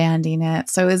understanding it.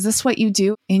 So is this what you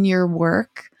do in your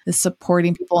work, is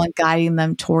supporting people and guiding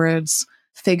them towards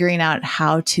figuring out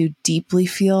how to deeply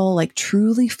feel, like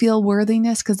truly feel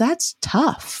worthiness? Because that's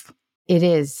tough. It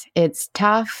is. It's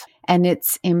tough. And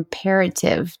it's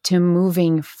imperative to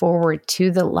moving forward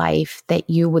to the life that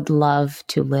you would love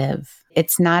to live.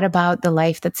 It's not about the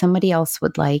life that somebody else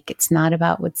would like. It's not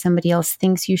about what somebody else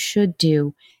thinks you should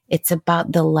do. It's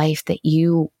about the life that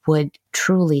you would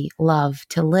truly love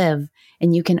to live.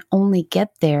 And you can only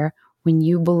get there when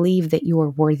you believe that you are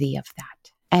worthy of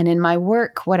that. And in my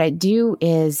work, what I do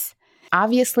is,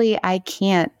 obviously, I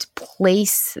can't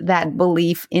place that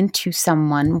belief into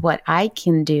someone. What I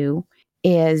can do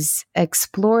is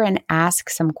explore and ask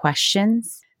some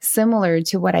questions similar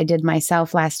to what I did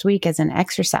myself last week as an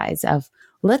exercise of,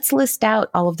 let's list out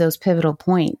all of those pivotal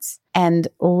points and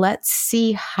let's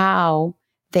see how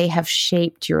they have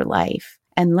shaped your life.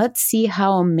 And let's see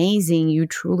how amazing you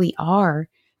truly are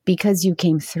because you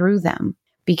came through them,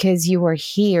 because you are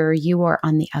here, you are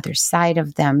on the other side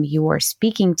of them. You are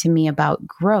speaking to me about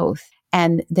growth.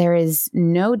 And there is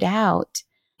no doubt,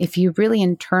 if you really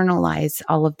internalize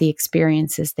all of the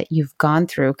experiences that you've gone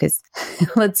through, because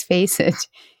let's face it,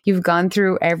 you've gone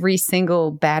through every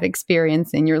single bad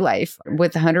experience in your life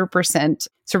with 100%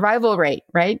 survival rate,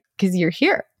 right? Because you're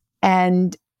here.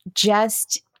 And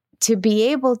just to be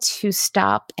able to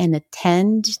stop and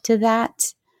attend to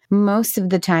that most of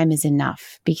the time is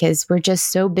enough, because we're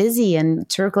just so busy. And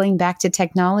circling back to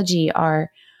technology,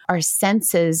 our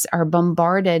senses are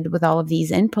bombarded with all of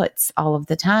these inputs all of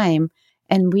the time.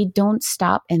 And we don't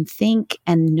stop and think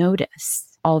and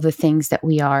notice all the things that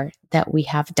we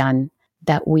have done,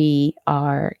 that we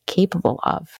are capable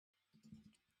of.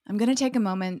 I'm going to take a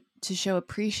moment to show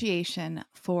appreciation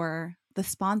for the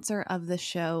sponsor of the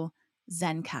show,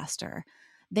 Zencastr.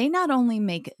 They not only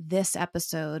make this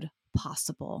episode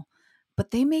possible,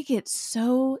 but they make it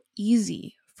so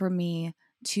easy for me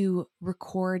to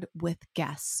record with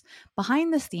guests.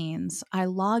 Behind the scenes, I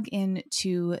log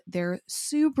into their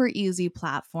super easy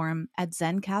platform at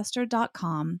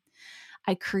zencastr.com.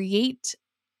 I create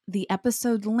the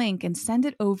episode link and send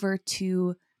it over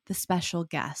to the special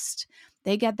guest.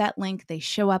 They get that link, they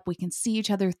show up, we can see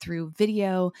each other through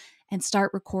video and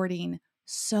start recording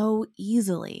so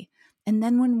easily. And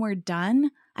then when we're done,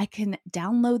 I can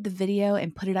download the video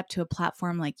and put it up to a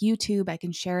platform like YouTube. I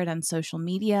can share it on social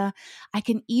media. I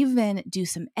can even do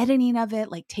some editing of it,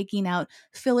 like taking out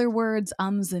filler words,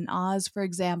 ums and ahs, for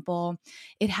example.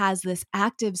 It has this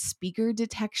active speaker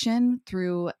detection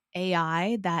through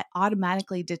AI that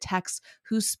automatically detects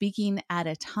who's speaking at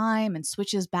a time and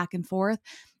switches back and forth.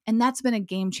 And that's been a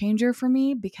game changer for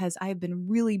me because I've been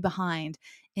really behind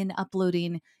in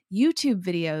uploading YouTube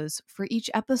videos for each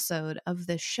episode of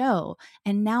the show.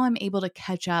 And now I'm able to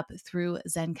catch up through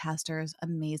Zencastr's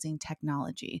amazing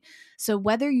technology. So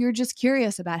whether you're just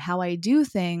curious about how I do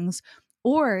things,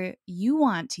 or you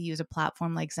want to use a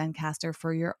platform like Zencastr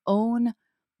for your own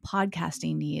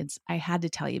podcasting needs, I had to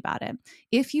tell you about it.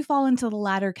 If you fall into the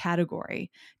latter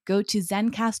category, go to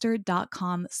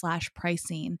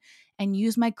zencastr.com/pricing and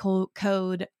use my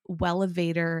code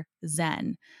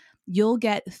WELEVATORZEN. You'll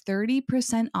get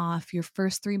 30% off your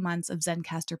first 3 months of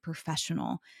Zencastr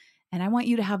Professional. And I want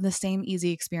you to have the same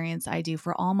easy experience I do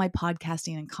for all my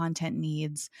podcasting and content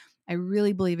needs. I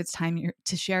really believe it's time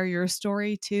to share your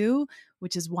story too,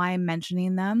 which is why I'm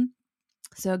mentioning them.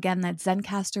 So again, that's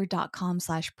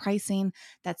zencastr.com/pricing.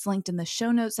 That's linked in the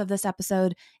show notes of this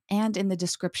episode and in the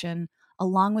description,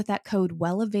 along with that code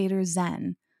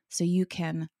WELEVATORZEN, so you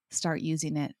can start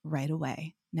using it right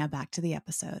away. Now back to the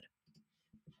episode.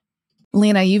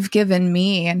 Lena, you've given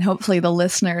me and hopefully the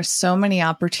listeners so many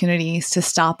opportunities to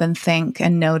stop and think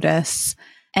and notice.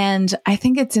 And I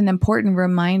think it's an important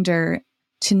reminder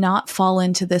to not fall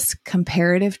into this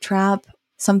comparative trap.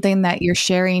 Something that you're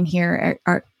sharing here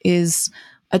is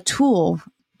a tool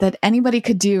that anybody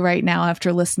could do right now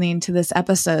after listening to this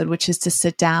episode, which is to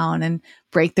sit down and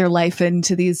break their life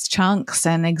into these chunks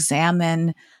and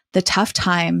examine the tough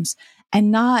times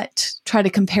and not try to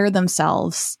compare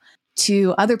themselves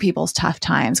to other people's tough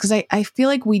times. Because I feel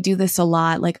like we do this a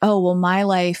lot, like, oh, well, my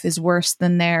life is worse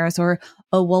than theirs, or,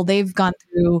 oh, well, they've gone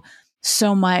through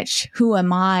so much. Who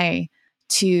am I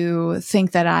to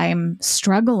think that I'm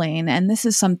struggling? And this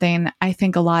is something I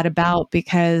think a lot about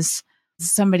because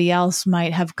somebody else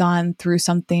might have gone through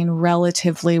something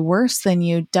relatively worse than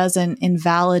you doesn't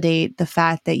invalidate the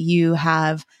fact that you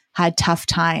have had tough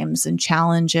times and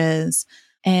challenges.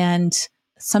 And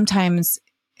sometimes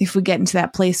if we get into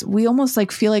that place, we almost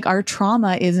like feel like our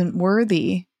trauma isn't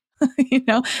worthy,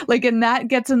 and that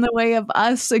gets in the way of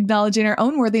us acknowledging our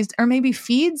own worthiness, or maybe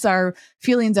feeds our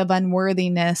feelings of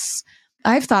unworthiness.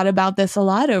 I've thought about this a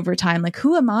lot over time. Like,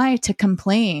 who am I to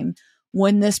complain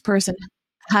when this person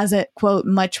has it, quote,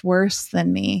 much worse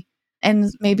than me?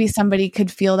 And maybe somebody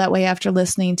could feel that way after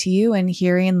listening to you and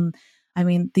hearing,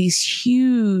 these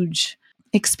huge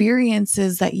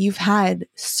experiences that you've had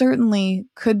certainly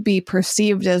could be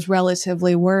perceived as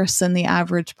relatively worse than the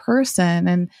average person.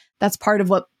 And that's part of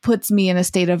what puts me in a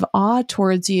state of awe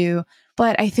towards you.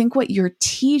 But I think what you're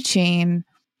teaching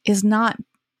is not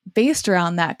based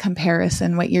around that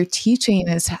comparison. What you're teaching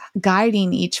is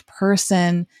guiding each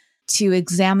person to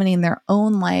examining their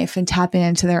own life and tapping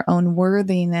into their own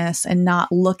worthiness and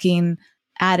not looking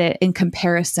at it in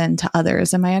comparison to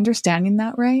others. Am I understanding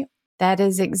that right? That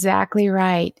is exactly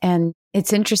right. And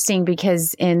it's interesting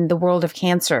because in the world of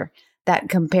cancer, that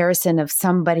comparison of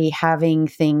somebody having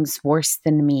things worse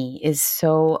than me is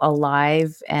so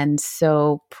alive and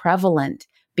so prevalent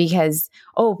because,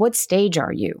 oh, what stage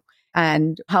are you?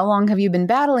 And how long have you been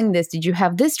battling this? Did you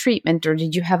have this treatment or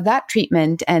did you have that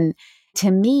treatment? And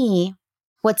to me,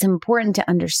 what's important to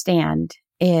understand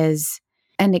is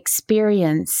an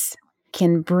experience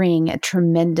can bring a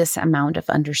tremendous amount of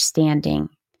understanding.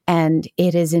 And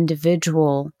it is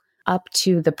individual up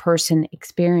to the person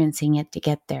experiencing it to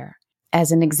get there.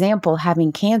 As an example,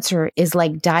 having cancer is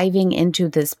like diving into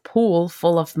this pool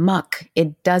full of muck.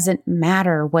 It doesn't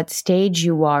matter what stage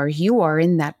you are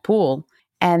in that pool.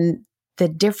 And the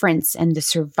difference and the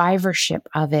survivorship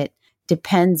of it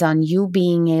depends on you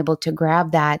being able to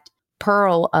grab that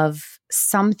pearl of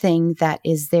something that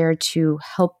is there to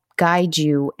help guide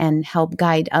you and help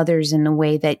guide others in a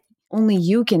way that only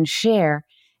you can share,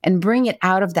 and bring it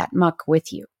out of that muck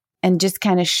with you and just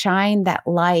kind of shine that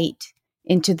light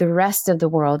into the rest of the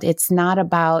world. It's not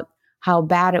about how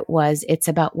bad it was. It's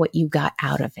about what you got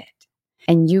out of it.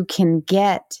 And you can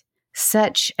get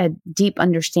such a deep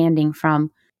understanding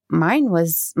from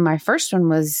my first one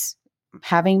was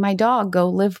having my dog go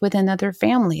live with another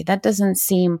family. That doesn't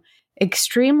seem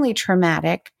extremely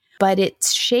traumatic, but it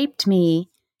shaped me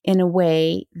in a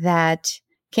way that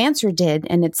cancer did.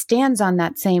 And it stands on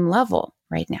that same level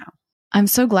right now. I'm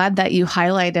so glad that you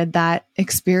highlighted that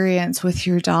experience with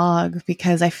your dog,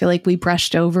 because I feel like we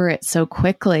brushed over it so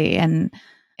quickly. And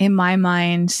in my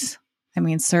mind, I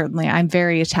mean, certainly I'm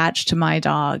very attached to my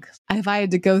dog. If I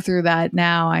had to go through that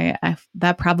now,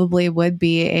 that probably would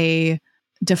be a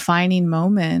defining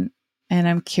moment. And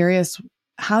I'm curious,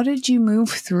 how did you move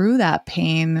through that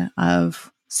pain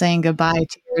of saying goodbye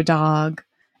to your dog?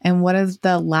 And what is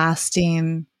the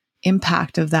lasting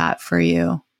impact of that for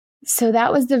you? So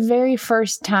that was the very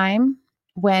first time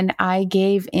when I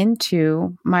gave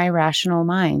into my rational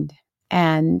mind,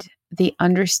 and the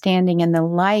understanding and the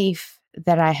life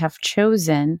that I have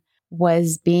chosen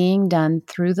was being done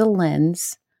through the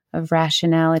lens of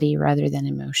rationality rather than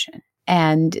emotion.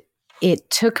 And it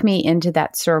took me into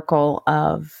that circle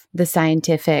of the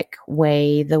scientific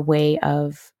way, the way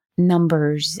of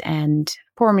numbers and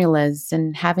formulas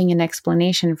and having an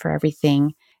explanation for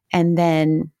everything. And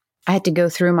then I had to go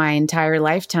through my entire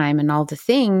lifetime and all the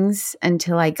things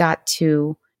until I got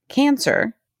to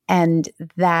cancer. And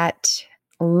that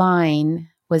line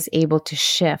was able to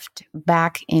shift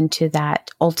back into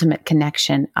that ultimate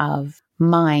connection of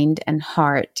mind and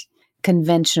heart,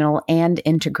 conventional and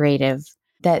integrative,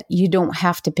 that you don't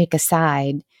have to pick a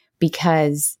side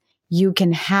because you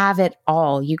can have it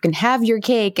all. You can have your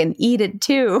cake and eat it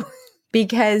too,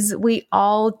 because we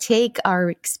all take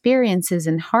our experiences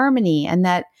in harmony, and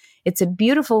that it's a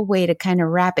beautiful way to kind of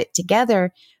wrap it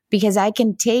together, because I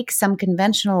can take some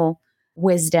conventional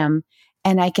wisdom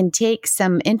and I can take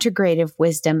some integrative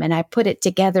wisdom and I put it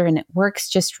together and it works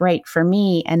just right for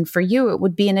me. And for you, it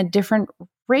would be in a different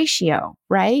ratio,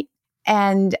 right?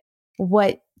 And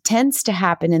what tends to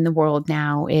happen in the world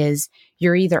now is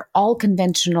you're either all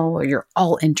conventional or you're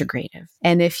all integrative.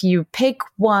 And if you pick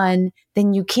one,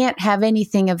 then you can't have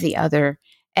anything of the other.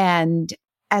 And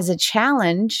as a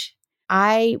challenge,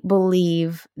 I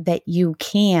believe that you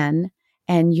can,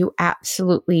 and you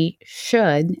absolutely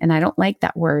should, and I don't like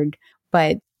that word,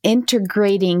 but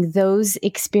integrating those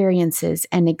experiences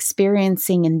and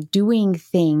experiencing and doing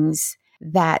things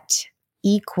that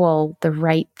equal the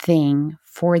right thing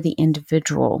for the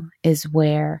individual is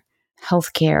where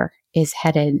healthcare is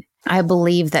headed. I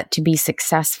believe that to be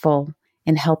successful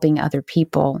in helping other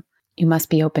people, you must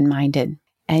be open-minded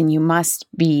and you must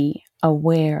be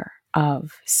aware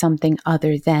of something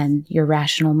other than your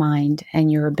rational mind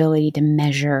and your ability to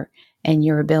measure and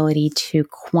your ability to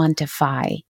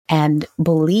quantify, and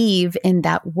believe in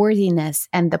that worthiness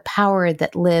and the power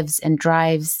that lives and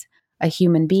drives a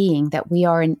human being, that we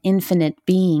are an infinite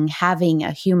being having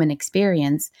a human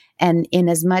experience. And in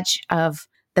as much of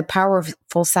the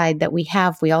powerful side that we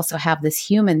have, we also have this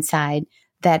human side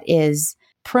that is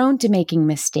prone to making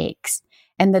mistakes,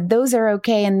 and that those are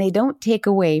okay and they don't take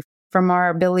away from our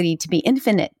ability to be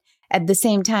infinite. At the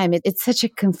same time, it's such a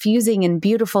confusing and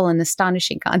beautiful and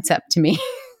astonishing concept to me.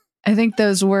 I think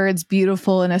those words,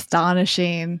 beautiful and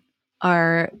astonishing,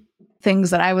 are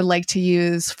things that I would like to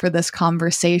use for this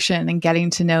conversation and getting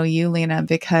to know you, Lena,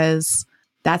 because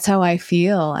that's how I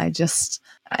feel.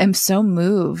 I'm so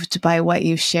moved by what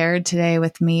you shared today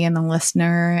with me and the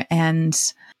listener, and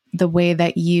the way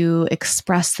that you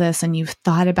express this and you've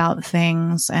thought about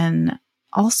things, and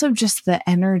also just the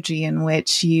energy in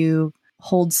which you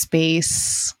hold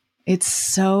space. It's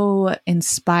so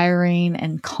inspiring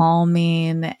and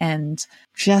calming and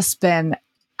just been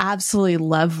absolutely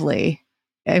lovely.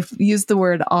 I've used the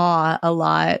word awe a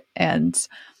lot, and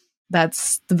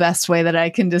that's the best way that I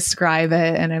can describe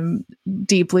it. And I'm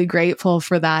deeply grateful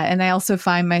for that. And I also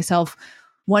find myself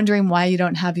wondering why you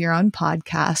don't have your own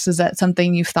podcast. Is that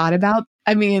something you've thought about?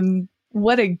 I mean,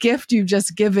 what a gift you've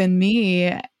just given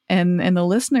me and the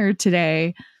listener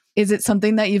today. Is it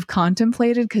something that you've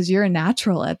contemplated? Because you're a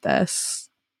natural at this.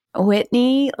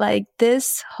 Whitney, like,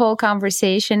 this whole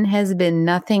conversation has been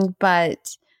nothing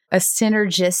but a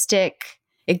synergistic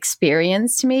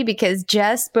experience to me, because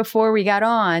just before we got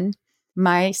on,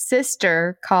 my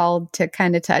sister called to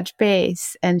kind of touch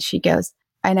base, and she goes,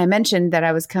 and I mentioned that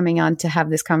I was coming on to have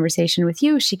this conversation with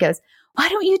you. She goes, why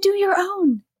don't you do your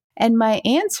own? And my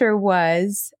answer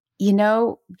was,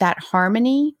 that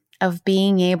harmony of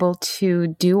being able to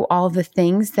do all the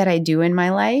things that I do in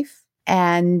my life,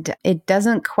 and it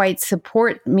doesn't quite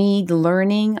support me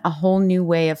learning a whole new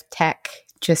way of tech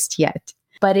just yet.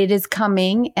 but it is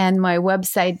coming, and my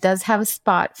website does have a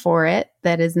spot for it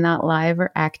that is not live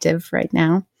or active right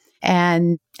now.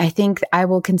 And I think I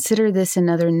will consider this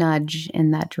another nudge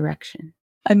in that direction.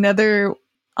 Another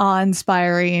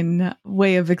awe-inspiring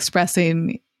way of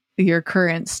expressing your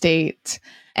current state.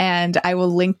 And I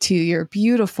will link to your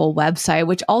beautiful website,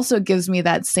 which also gives me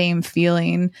that same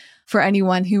feeling. For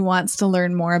anyone who wants to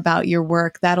learn more about your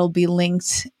work, that'll be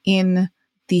linked in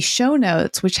the show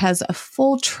notes, which has a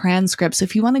full transcript. So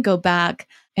if you want to go back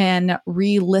and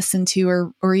re-listen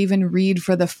to or even read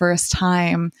for the first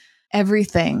time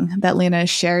everything that Lena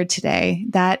shared today,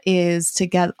 that is to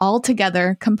get all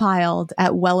together compiled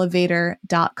at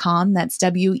wellevatr.com. That's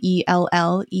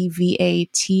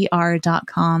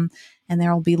WELLEVATR.com. And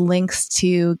there will be links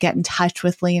to get in touch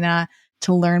with Lena,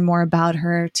 to learn more about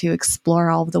her, to explore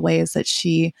all of the ways that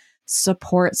she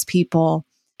supports people.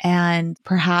 And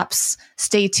perhaps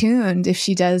stay tuned if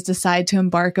she does decide to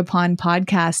embark upon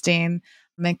podcasting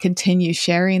and continue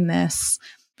sharing this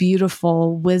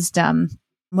beautiful wisdom.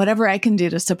 Whatever I can do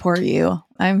to support you,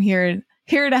 I'm here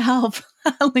to help,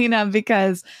 Lena,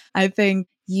 because I think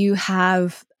you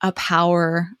have a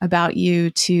power about you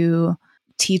to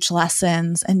teach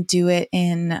lessons and do it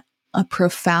in a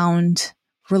profound,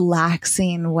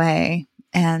 relaxing way.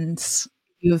 And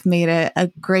you have made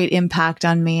a great impact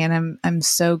on me. And I'm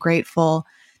so grateful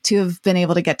to have been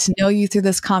able to get to know you through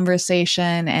this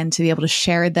conversation and to be able to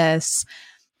share this.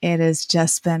 It has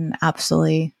just been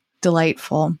absolutely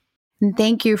delightful. And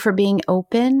thank you for being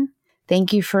open.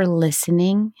 Thank you for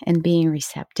listening and being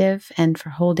receptive, and for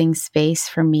holding space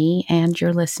for me and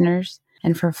your listeners,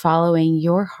 and for following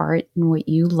your heart and what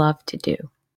you love to do.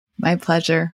 My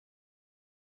pleasure.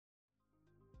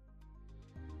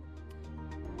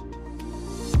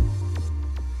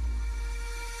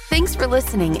 Thanks for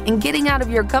listening and getting out of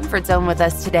your comfort zone with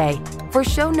us today. For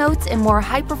show notes and more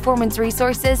high-performance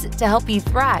resources to help you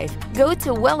thrive, go to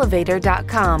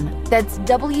wellevatr.com. That's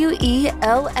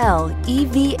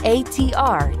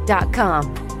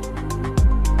WELLEVATR.com.